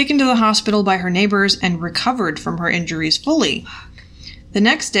 Katie was taken to the hospital by her neighbors and recovered from her injuries fully. The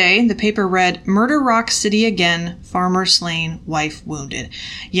next day, the paper read, "Murder Rock City again, farmer slain, wife wounded."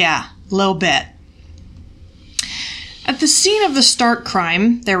 Yeah, little bit. At the scene of the Stark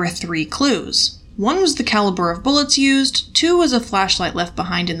crime, there were 3 clues. 1 was the caliber of bullets used, 2 was a flashlight left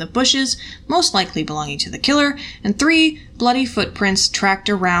behind in the bushes, most likely belonging to the killer, and 3 bloody footprints tracked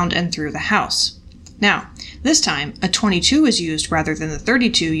around and through the house. Now, this time, a .22 was used rather than the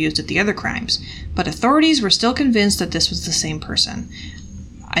 .32 used at the other crimes, but authorities were still convinced that this was the same person.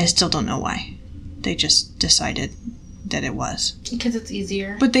 I still don't know why. They just decided that it was. Because it's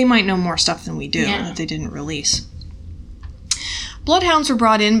easier. But they might know more stuff than we do that they didn't release. Bloodhounds were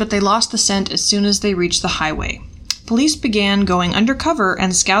brought in, but they lost the scent as soon as they reached the highway. Police began going undercover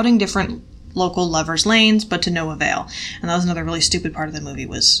and scouting different local lovers' lanes, but to no avail. And that was another really stupid part of the movie,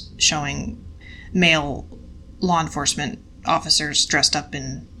 was showing male law enforcement officers dressed up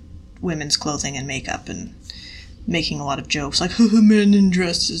in women's clothing and makeup and making a lot of jokes like, "Men in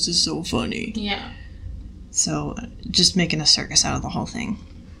dresses is so funny." Yeah. So, just making a circus out of the whole thing.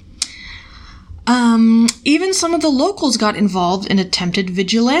 Even some of the locals got involved in attempted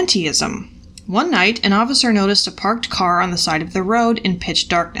vigilantism. One night, an officer noticed a parked car on the side of the road in pitch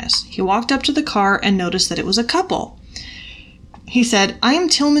darkness. He walked up to the car and noticed that it was a couple. He said, "I am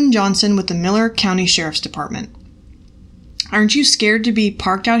Tillman Johnson with the Miller County Sheriff's Department. Aren't you scared to be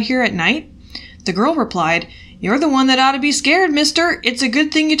parked out here at night?" The girl replied, "You're the one that ought to be scared, mister. It's a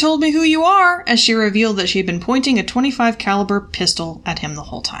good thing you told me who you are," as she revealed that she had been pointing a .25 caliber pistol at him the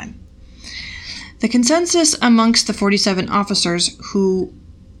whole time. The consensus amongst the 47 officers who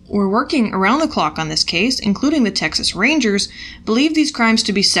were working around the clock on this case, including the Texas Rangers, believed these crimes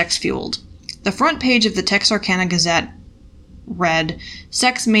to be sex-fueled. The front page of the Texarkana Gazette read,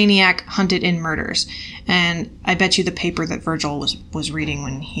 "Sex Maniac Hunted in Murders," and I bet you the paper that Virgil was reading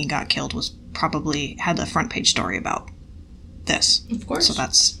when he got killed was probably had the front page story about this. Of course. So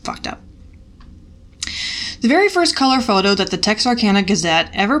that's fucked up. The very first color photo that the Texarkana Gazette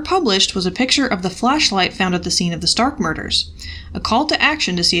ever published was a picture of the flashlight found at the scene of the Stark murders. A call to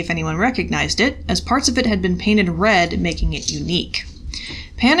action to see if anyone recognized it, as parts of it had been painted red, making it unique.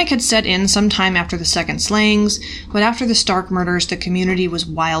 Panic had set in sometime after the second slayings, but after the Stark murders, the community was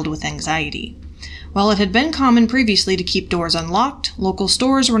wild with anxiety. While it had been common previously to keep doors unlocked, local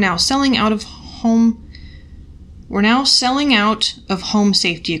stores were now selling out of home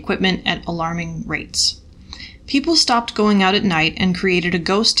safety equipment at alarming rates. People stopped going out at night and created a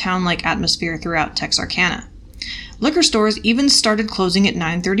ghost town-like atmosphere throughout Texarkana. Liquor stores even started closing at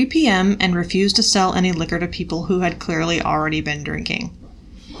 9:30 p.m. and refused to sell any liquor to people who had clearly already been drinking.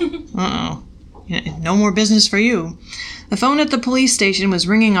 Uh-oh. No more business for you. The phone at the police station was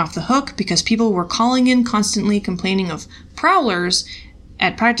ringing off the hook because people were calling in constantly complaining of prowlers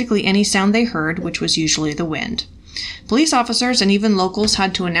at practically any sound they heard, which was usually the wind. Police officers and even locals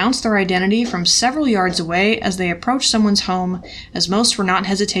had to announce their identity from several yards away as they approached someone's home, as most were not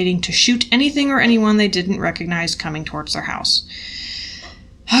hesitating to shoot anything or anyone they didn't recognize coming towards their house.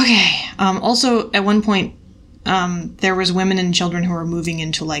 Okay. Also, at one point, there was women and children who were moving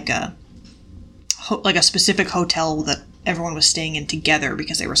into like a specific hotel that everyone was staying in together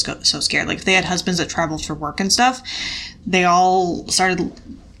because they were so scared. Like, if they had husbands that traveled for work and stuff, they all started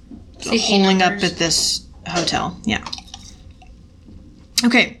holing up at this hotel. Yeah.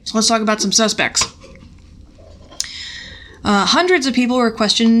 Okay, so let's talk about some suspects. Hundreds of people were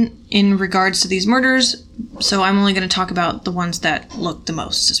questioned in regards to these murders, so I'm only going to talk about the ones that looked the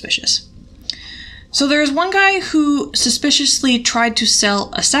most suspicious. So there's one guy who suspiciously tried to sell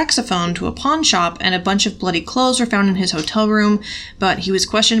a saxophone to a pawn shop, and a bunch of bloody clothes were found in his hotel room, but he was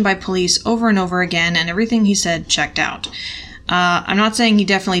questioned by police over and over again, and everything he said checked out. I'm not saying he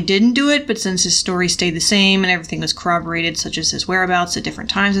definitely didn't do it, but since his story stayed the same and everything was corroborated, such as his whereabouts at different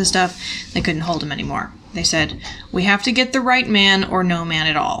times and stuff, they couldn't hold him anymore. They said, "We have to get the right man or no man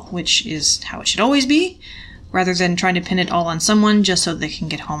at all," which is how it should always be, rather than trying to pin it all on someone just so they can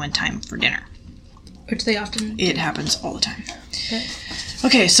get home in time for dinner. Which they often do. It happens all the time.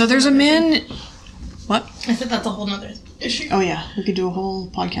 Okay, so there's a man... What? I said that's a whole nother issue. Oh yeah, we could do a whole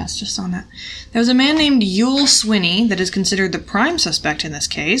podcast just on that. There was a man named Yule Swinney that is considered the prime suspect in this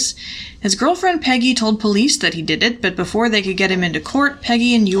case. His girlfriend Peggy told police that he did it, but before they could get him into court,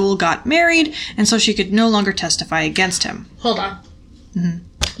 Peggy and Yule got married, and so she could no longer testify against him. Hold on.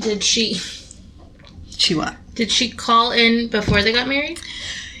 Mm-hmm. Did she... She what? Did she call in before they got married?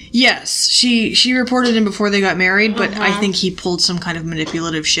 Yes, she reported him before they got married, but I think he pulled some kind of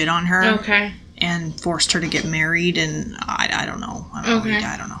manipulative shit on her. Okay. And forced her to get married, and I don't know. I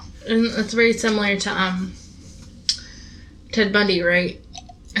don't know. And it's very similar to Ted Bundy, right?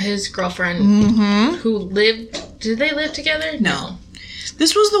 His girlfriend who lived... Did they live together? No.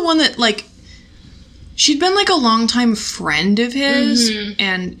 This was the one that, like... She'd been, like, a longtime friend of his,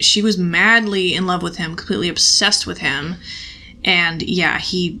 and she was madly in love with him, completely obsessed with him. And, yeah,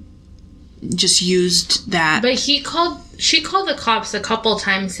 he just used that. But she called the cops a couple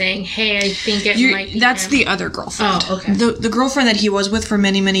times saying, "Hey, I think it might be That's him." The other girlfriend. Oh, okay. The girlfriend that he was with for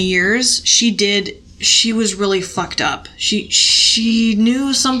many, many years, she was really fucked up. She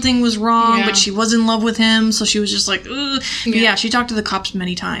knew something was wrong, but she was in love with him, so she was just like, ugh. But yeah, she talked to the cops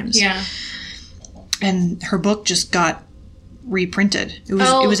many times. Yeah. And her book just got reprinted. It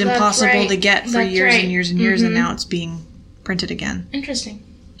was impossible to get for years and years and years, and now it's being printed again. Interesting.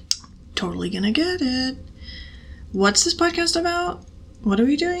 Totally gonna get it. What's this podcast about? What are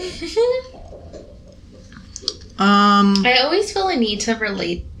we doing? I always feel a need to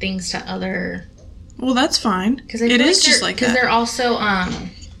relate things to other... Well, that's fine. Because it is just like that. Because they're also...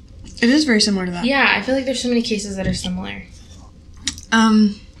 It is very similar to that. Yeah, I feel like there's so many cases that are similar.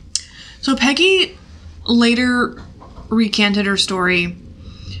 So Peggy later recanted her story,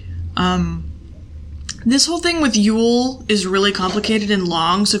 This whole thing with Yule is really complicated and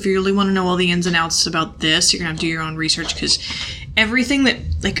long, so if you really want to know all the ins and outs about this, you're going to have to do your own research, because everything that,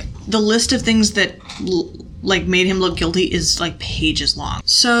 like, the list of things that, like, made him look guilty is, like, pages long.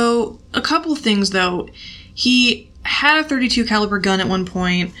 So, a couple things, though. He had a .32 caliber gun at one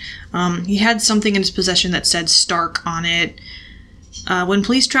point. He had something in his possession that said Stark on it. When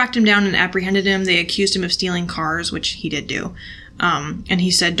police tracked him down and apprehended him, they accused him of stealing cars, which he did do. And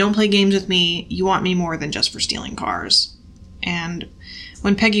he said, "Don't play games with me. You want me more than just for stealing cars." And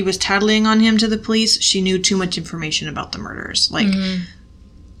when Peggy was tattling on him to the police, she knew too much information about the murders. Like,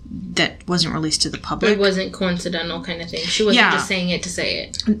 that wasn't released to the public. It wasn't coincidental kind of thing. She wasn't just saying it to say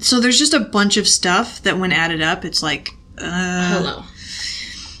it. So there's just a bunch of stuff that when added up, it's like, Hello.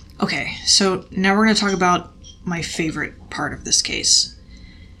 Okay, so now we're going to talk about my favorite part of this case.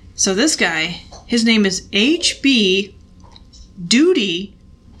 So this guy, his name is H.B. Duty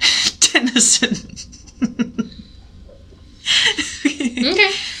Tennyson.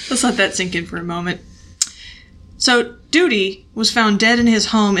 Okay. Let's let that sink in for a moment. So, Duty was found dead in his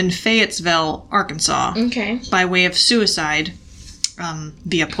home in Fayetteville, Arkansas. Okay. By way of suicide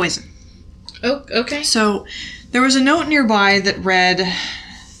via poison. Oh, okay. So, there was a note nearby that read,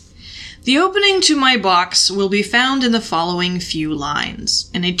 "The opening to my box will be found in the following few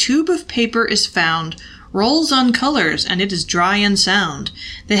lines. In a tube of paper is found, rolls on colors, and it is dry and sound.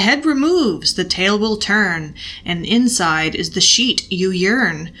 The head removes, the tail will turn, and inside is the sheet you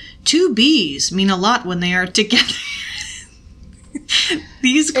yearn. 2 B's mean a lot when they are together."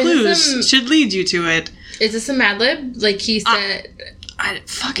 These clues should lead you to it. Is this a Mad Lib? Like he said... I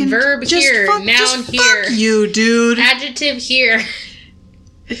fucking... Verb here, noun here. Fuck you, dude. Adjective here.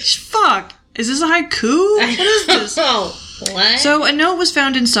 Fuck. Is this a haiku? What is this? Oh, what? So, a note was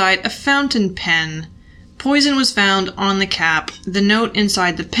found inside a fountain pen. Poison was found on the cap. The note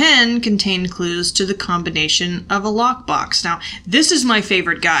inside the pen contained clues to the combination of a lockbox. Now, this is my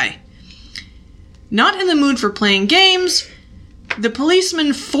favorite guy. Not in the mood for playing games, the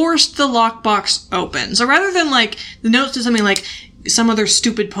policeman forced the lockbox open. So rather than, like, the note said something like some other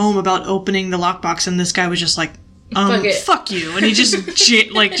stupid poem about opening the lockbox, and this guy was just like, fuck you. And he just,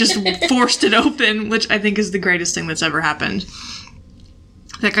 just forced it open, which I think is the greatest thing that's ever happened.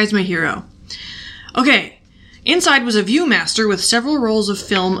 That guy's my hero. Okay, inside was a Viewmaster with several rolls of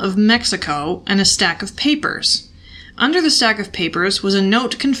film of Mexico and a stack of papers. Under the stack of papers was a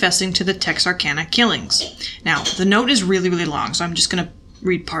note confessing to the Texarkana killings. Now, the note is really, really long, so I'm just going to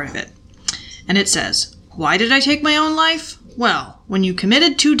read part of it. And it says, "Why did I take my own life? Well, when you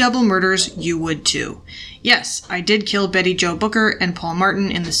committed 2 double murders, you would too. Yes, I did kill Betty Jo Booker and Paul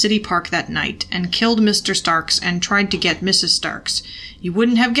Martin in the city park that night, and killed Mr. Starks and tried to get Mrs. Starks. You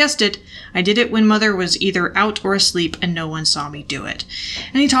wouldn't have guessed it. I did it when Mother was either out or asleep, and no one saw me do it."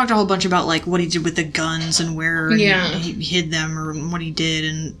 And he talked a whole bunch about, like, what he did with the guns and where he hid them, or what he did,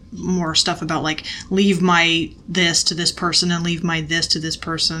 and more stuff about, like, leave my this to this person and leave my this to this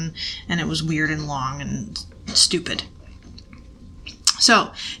person, and it was weird and long and stupid.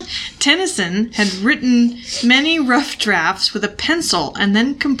 So, Tennyson had written many rough drafts with a pencil and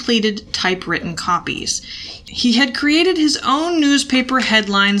then completed typewritten copies. He had created his own newspaper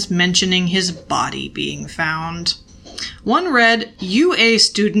headlines mentioning his body being found. One read, "UA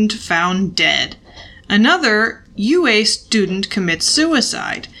student found dead." Another, "UA student commits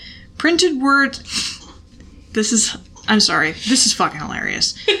suicide." Printed words... I'm sorry, this is fucking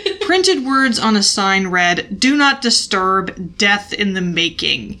hilarious. Printed words on a sign read, "Do not disturb, death in the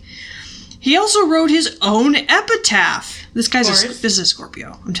making." He also wrote his own epitaph. This is a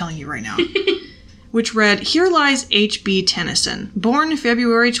Scorpio, I'm telling you right now. Which read, "Here lies H.B. Tennyson, born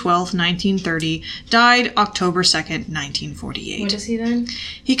February 12, 1930, died October 2nd, 1948. What is he then?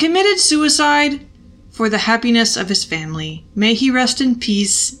 He committed suicide for the happiness of his family. May he rest in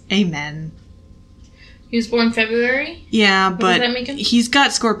peace. Amen." He was born February? Yeah, what but does that make him? He's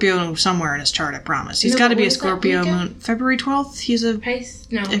got Scorpio somewhere in his chart, I promise. He's got to be a Scorpio moon. February 12th? He's a...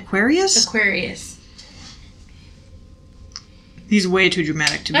 Aquarius? Aquarius. He's way too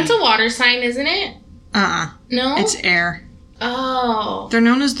dramatic to be. That's a water sign, isn't it? No? It's air. Oh. They're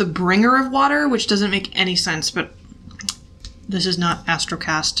known as the bringer of water, which doesn't make any sense, but this is not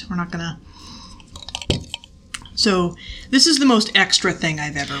Astrocast. We're not gonna... So, this is the most extra thing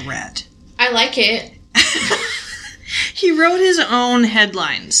I've ever read. I like it. He wrote his own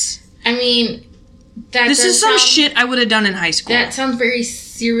headlines. I mean, this is some shit I would have done in high school. That sounds very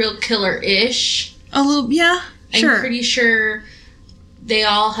serial killer-ish. A little, yeah, sure. I'm pretty sure they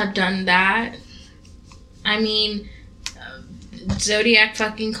all have done that. I mean, Zodiac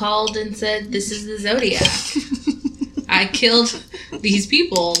fucking called and said, "This is the Zodiac. I killed these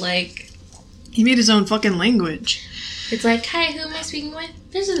people." Like, He made his own fucking language. It's like, hi, who am I speaking with?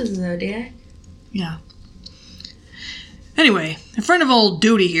 This is Zodiac. Yeah. Anyway, a friend of old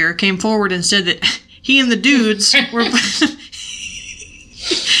Duty here came forward and said that he and the dudes were...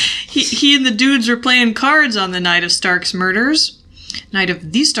 he and the dudes were playing cards on the night of the Starks murders,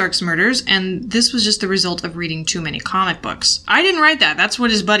 and this was just the result of reading too many comic books. I didn't write that. That's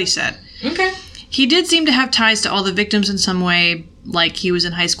what his buddy said. Okay. He did seem to have ties to all the victims in some way, like he was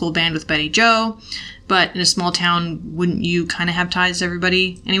in high school band with Betty Jo, but in a small town, wouldn't you kind of have ties to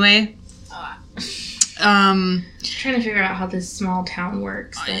everybody anyway? Trying to figure out how this small town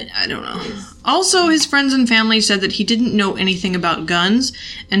works. I don't know. Also, his friends and family said that he didn't know anything about guns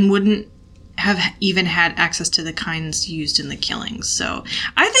and wouldn't have even had access to the kinds used in the killings. So,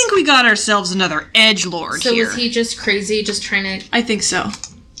 I think we got ourselves another edgelord here. So was he just crazy, just trying to... I think so.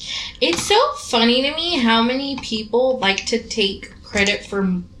 It's so funny to me how many people like to take credit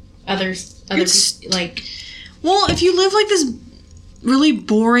for others. Like... Well, if you live like this really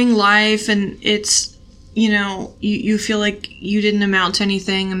boring life and it's... you feel like you didn't amount to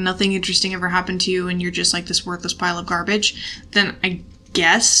anything and nothing interesting ever happened to you and you're just like this worthless pile of garbage, then I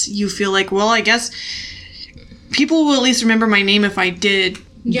guess you feel like, well, I guess people will at least remember my name if I did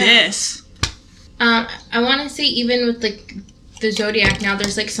this. I want to say even with like the Zodiac now,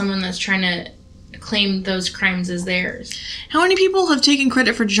 there's like someone that's trying to claim those crimes as theirs. How many people have taken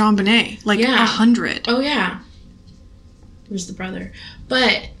credit for Jean Bonnet? Like 100. Oh, yeah. There's the brother.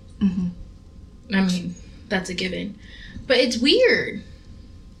 But... Mm-hmm. I mean, that's a given. But it's weird.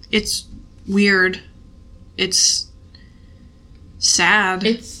 It's weird. It's sad.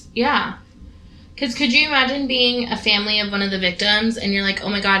 Yeah. Because could you imagine being a family of one of the victims and you're like, oh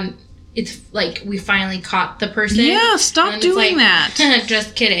my god, it's like we finally caught the person? Yeah, stop doing that.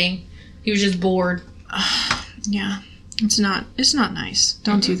 Just kidding. He was just bored. Yeah. It's not nice.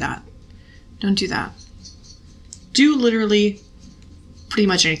 Don't do that. Don't do that. Do literally pretty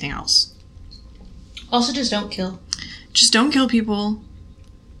much anything else. Also, just don't kill. Just don't kill people.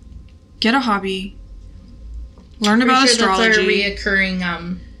 Get a hobby. Learn about astrology. That's our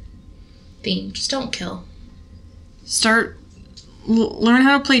reoccurring theme. Just don't kill. Learn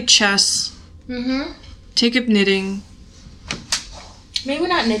how to play chess. Mm-hmm. Take up knitting. Maybe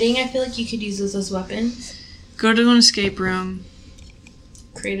not knitting. I feel like you could use those as weapons. Go to an escape room.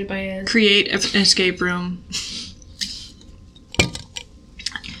 Create an escape room.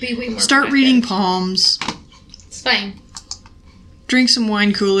 Be way more Start productive. reading palms. It's fine. Drink some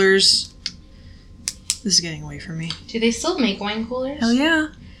wine coolers. This is getting away from me. Do they still make wine coolers? Hell yeah.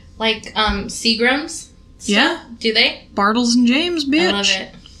 Like Seagram's stuff? Yeah. Do they? Bartles and James, bitch. I love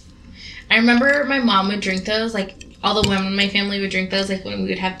it. I remember my mom would drink those, like all the women in my family would drink those, like when we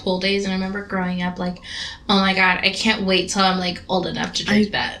would have pool days, and I remember growing up like, oh my god, I can't wait till I'm like old enough to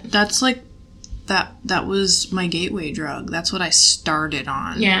drink that. That's like that was my gateway drug. That's what I started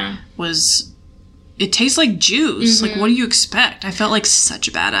on. Yeah. It tastes like juice. Mm-hmm. Like, what do you expect? I felt like such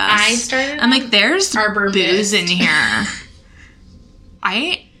a badass. I'm like, there's Arbor booze Mist. in here.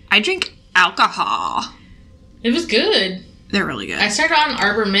 I drink alcohol. It was good. They're really good. I started on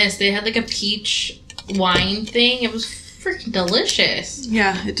Arbor Mist. They had like a peach wine thing. It was freaking delicious.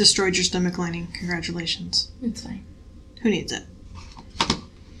 Yeah, it destroyed your stomach lining. Congratulations. It's fine. Who needs it?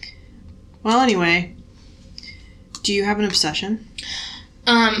 Well, anyway, do you have an obsession?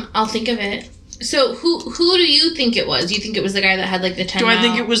 I'll think of it. So, who do you think it was? Do you think it was the guy that had like the 10? Do I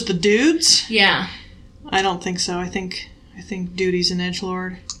think it was the dudes? Yeah. I don't think so. I think Duty's an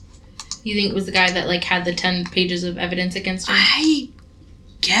edgelord. You think it was the guy that like had the 10 pages of evidence against him? I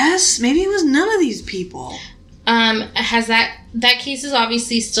guess maybe it was none of these people. Has that case is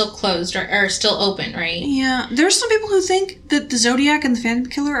obviously still closed or still open, right? Yeah, there's some people who think that the Zodiac and the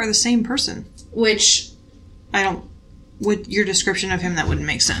Phantom Killer are the same person. Which with your description of him, that wouldn't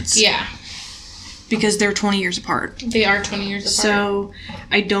make sense. Yeah. Because they're 20 years apart. They are 20 years apart. So,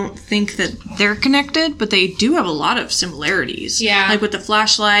 I don't think that they're connected, but they do have a lot of similarities. Yeah. Like with the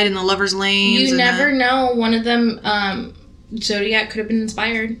flashlight and the lover's lanes. You never know. One of them, Zodiac could have been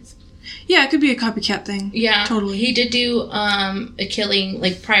inspired. Yeah, it could be a copycat thing. Yeah. Totally. He did do a killing,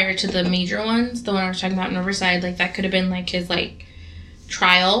 like, prior to the major ones. The one I was talking about in Riverside. Like, that could have been, like, his, like,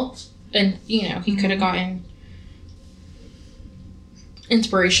 trial. And, you know, he could have gotten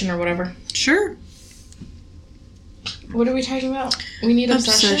inspiration or whatever. Sure. What are we talking about? We need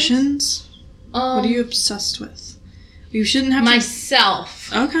obsessions? What are you obsessed with? You shouldn't have myself.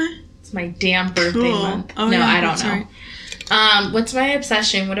 Okay. It's my damn birthday month. Oh, no, yeah, I don't know. Right. What's my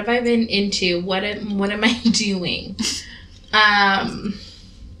obsession? What have I been into? What am I doing? Have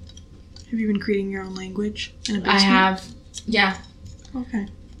you been creating your own language in a basement? I have. Yeah. Okay.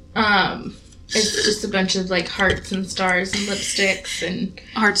 It's just a bunch of, like, hearts and stars and lipsticks and...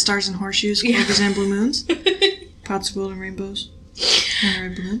 Hearts, stars, and horseshoes, clovers, and blue moons. Pots of gold and rainbows. And a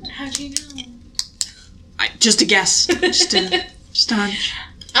red balloon. How do you know? Just a guess. Just a hunch.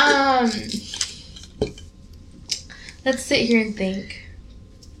 Let's sit here and think.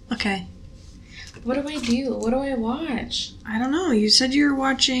 Okay. What do I do? What do I watch? I don't know. You said you were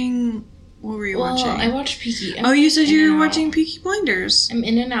watching... What were you watching? I watched Peaky. You said you were watching Peaky Blinders. I'm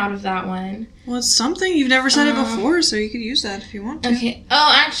in and out of that one. Well, it's something. You've never said it before, so you could use that if you want to. Okay.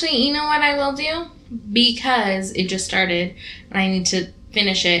 Oh, actually, you know what I will do? Because it just started, and I need to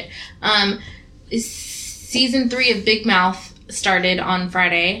finish it. Season 3 of Big Mouth started on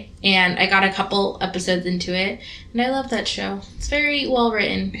Friday, and I got a couple episodes into it, and I love that show. It's very well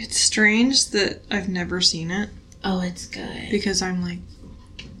written. It's strange that I've never seen it. Oh, it's good. Because I'm, like,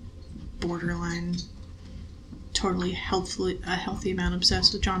 borderline, totally a healthy amount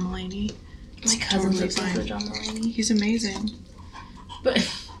obsessed with John Mulaney. My cousin's obsessed with John Mulaney. He's amazing. But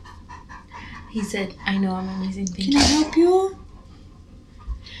he said, I know I'm amazing. Thank you. Can I help you?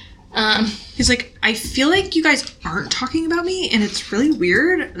 He's like, I feel like you guys aren't talking about me, and it's really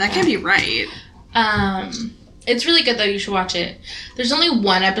weird. That can't be right. It's really good, though. You should watch it. There's only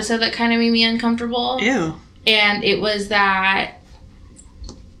one episode that kind of made me uncomfortable. Ew. And it was that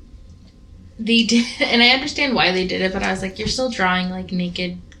they did, and I understand why they did it, but I was like, you're still drawing, like,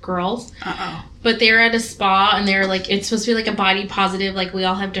 naked girls. Uh-oh. But they were at a spa, and they were like, it's supposed to be like a body positive, like, we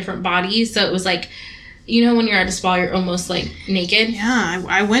all have different bodies, so it was like, you know when you're at a spa, you're almost, like, naked? Yeah,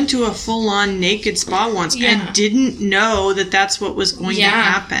 I went to a full-on naked spa once and didn't know that that's what was going to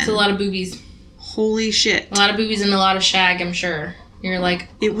happen. It's a lot of boobies. Holy shit. A lot of boobies and a lot of shag, I'm sure. You're like...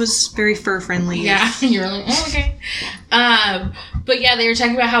 It was very fur-friendly. Yeah, you're like, oh, okay. But yeah, they were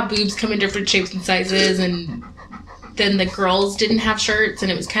talking about how boobs come in different shapes and sizes, and then the girls didn't have shirts,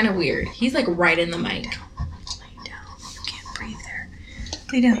 and it was kind of weird. He's, like, right in the mic. Lay down. You can't breathe there.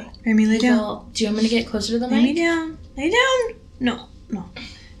 Lay down. Remy, lay down. Well, do you want me to get closer to the mic? Lay me down. Lay down. No.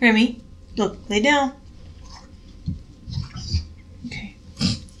 Remy, look, lay down. Okay.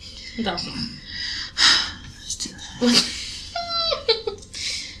 No.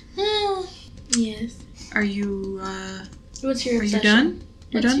 Yes. Are you, What's your Are obsession? you done?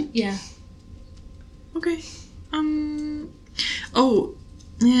 You're done? Yeah. Okay. Oh.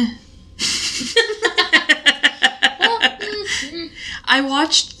 Yeah. I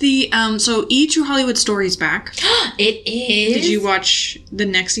watched the, so E! True Hollywood Story's back. It is? Did you watch the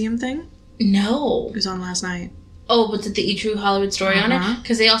Nexium thing? No. It was on last night. Oh, was it the E! True Hollywood Story on it?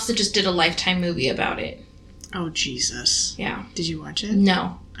 Because they also just did a Lifetime movie about it. Oh, Jesus. Yeah. Did you watch it?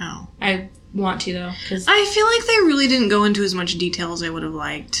 No. Oh. I want to, though. Cause I feel like they really didn't go into as much detail as I would have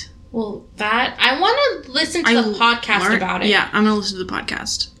liked. Well, I want to listen to the podcast about it. Yeah, I'm going to listen to the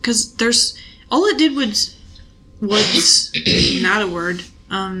podcast. Because all it did was not a word.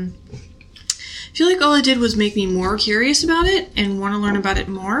 I feel like all it did was make me more curious about it and want to learn about it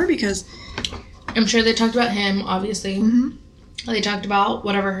more because... I'm sure they talked about him, obviously. Mm-hmm. They talked about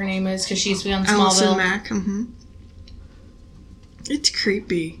whatever her name is because she used to be on Smallville. Allison Mack. Mm-hmm. It's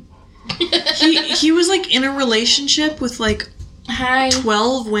creepy. he was like in a relationship with like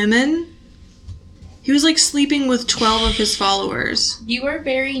 12 women. He was like sleeping with 12 of his followers. You are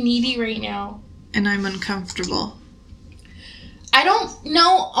very needy right now. And I'm uncomfortable. I don't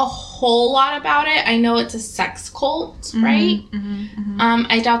know a whole lot about it. I know it's a sex cult, right? Mm-hmm, mm-hmm.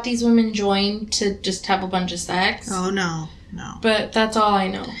 I doubt these women join to just have a bunch of sex. Oh, no. But that's all I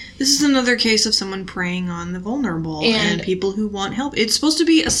know. This is another case of someone preying on the vulnerable and people who want help. It's supposed to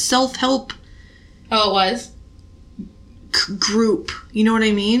be a self-help... Oh, it was? Group. You know what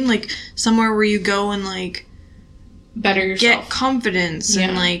I mean? Like, somewhere where you go and, like... Better yourself. Get confidence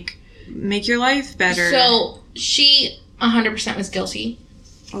and, like, make your life better. So, she 100% was guilty.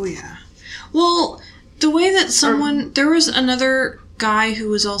 Oh, yeah. Well, the way that there was another guy who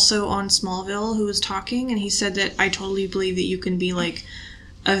was also on Smallville who was talking, and he said that I totally believe that you can be, like,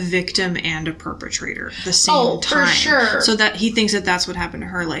 a victim and a perpetrator at the same time. For sure. So that he thinks that that's what happened to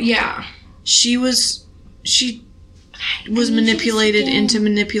her. Like, yeah. She was manipulated into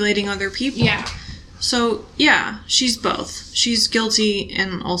manipulating other people. Yeah. So, yeah, she's both. She's guilty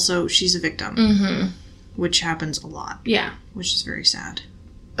and also she's a victim. Mm-hmm. Which happens a lot. Yeah. Which is very sad.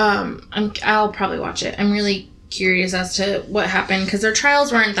 I'll probably watch it. I'm really curious as to what happened because their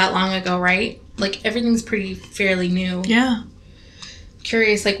trials weren't that long ago, right? Like, everything's fairly new. Yeah.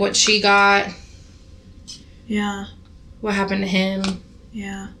 Curious, like, what she got. Yeah. What happened to him.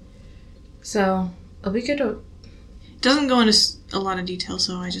 Yeah. So, it'll be good to... It doesn't go into a lot of detail,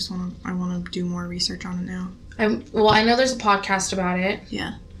 so I want to do more research on it now. I know there's a podcast about it.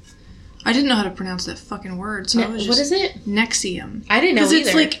 Yeah. I didn't know how to pronounce that fucking word, so I was just... What is it? Nexium. I didn't know either.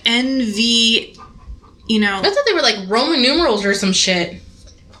 Because it's like NV, you know... I thought they were like Roman numerals or some shit.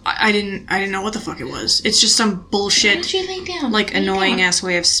 I didn't know what the fuck it was. It's just some bullshit, Why don't you lay down? like, annoying-ass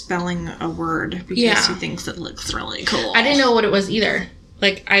way of spelling a word because he thinks that looks really cool. I didn't know what it was either.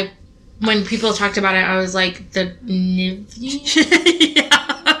 Like, when people talked about it, I was like, the Nivea?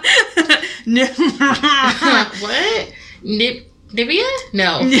 What? Nivea?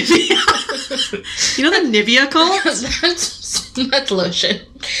 No. Nivea? You know the Nivea cult? That's lotion.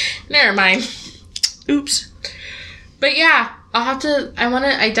 Never mind. Oops. But yeah,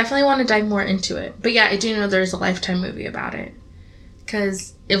 I definitely want to dive more into it. But yeah, I do know there's a Lifetime movie about it.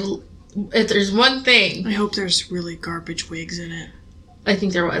 Because if there's one thing... I hope there's really garbage wigs in it. I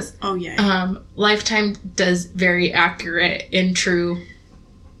think there was. Oh, yeah. Lifetime does very accurate and true.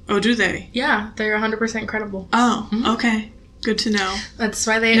 Oh, do they? Yeah, they're 100% credible. Oh, okay. Good to know. That's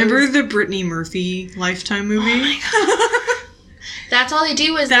why they... Remember the Brittany Murphy Lifetime movie? Oh my God. That's all they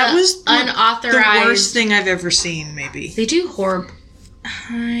do is that was unauthorized... the worst thing I've ever seen, maybe. They do horrible...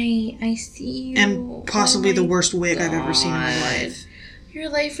 Hi, I see you. And possibly the worst wig I've ever seen in my life. Your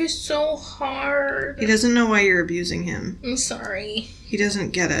life is so hard. He doesn't know why you're abusing him. I'm sorry. He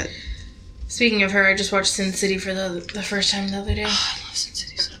doesn't get it. Speaking of her, I just watched Sin City for the first time the other day. Oh, I love Sin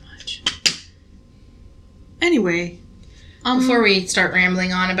City so much. Anyway... Before we start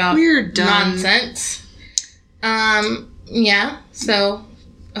rambling on about we're done. Nonsense. Yeah, so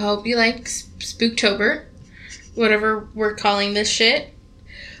I hope you like Spooktober. Whatever we're calling this shit.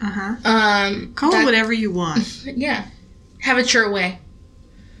 Call it whatever you want. Yeah. Have it your way.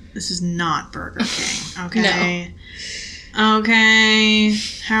 This is not Burger King, okay? No. Okay.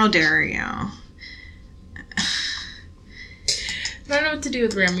 How dare you? I don't know what to do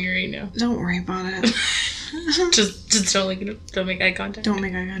with Remy right now. Don't worry about it. just don't make eye contact. Don't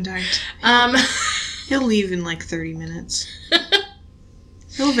make eye contact. He'll leave in like 30 minutes.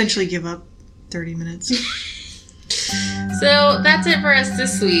 He'll eventually give up 30 minutes. So that's it for us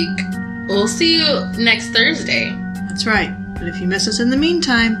this week. We'll see you next Thursday. That's right. But if you miss us in the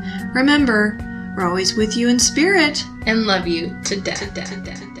meantime, remember, we're always with you in spirit. And love you to death.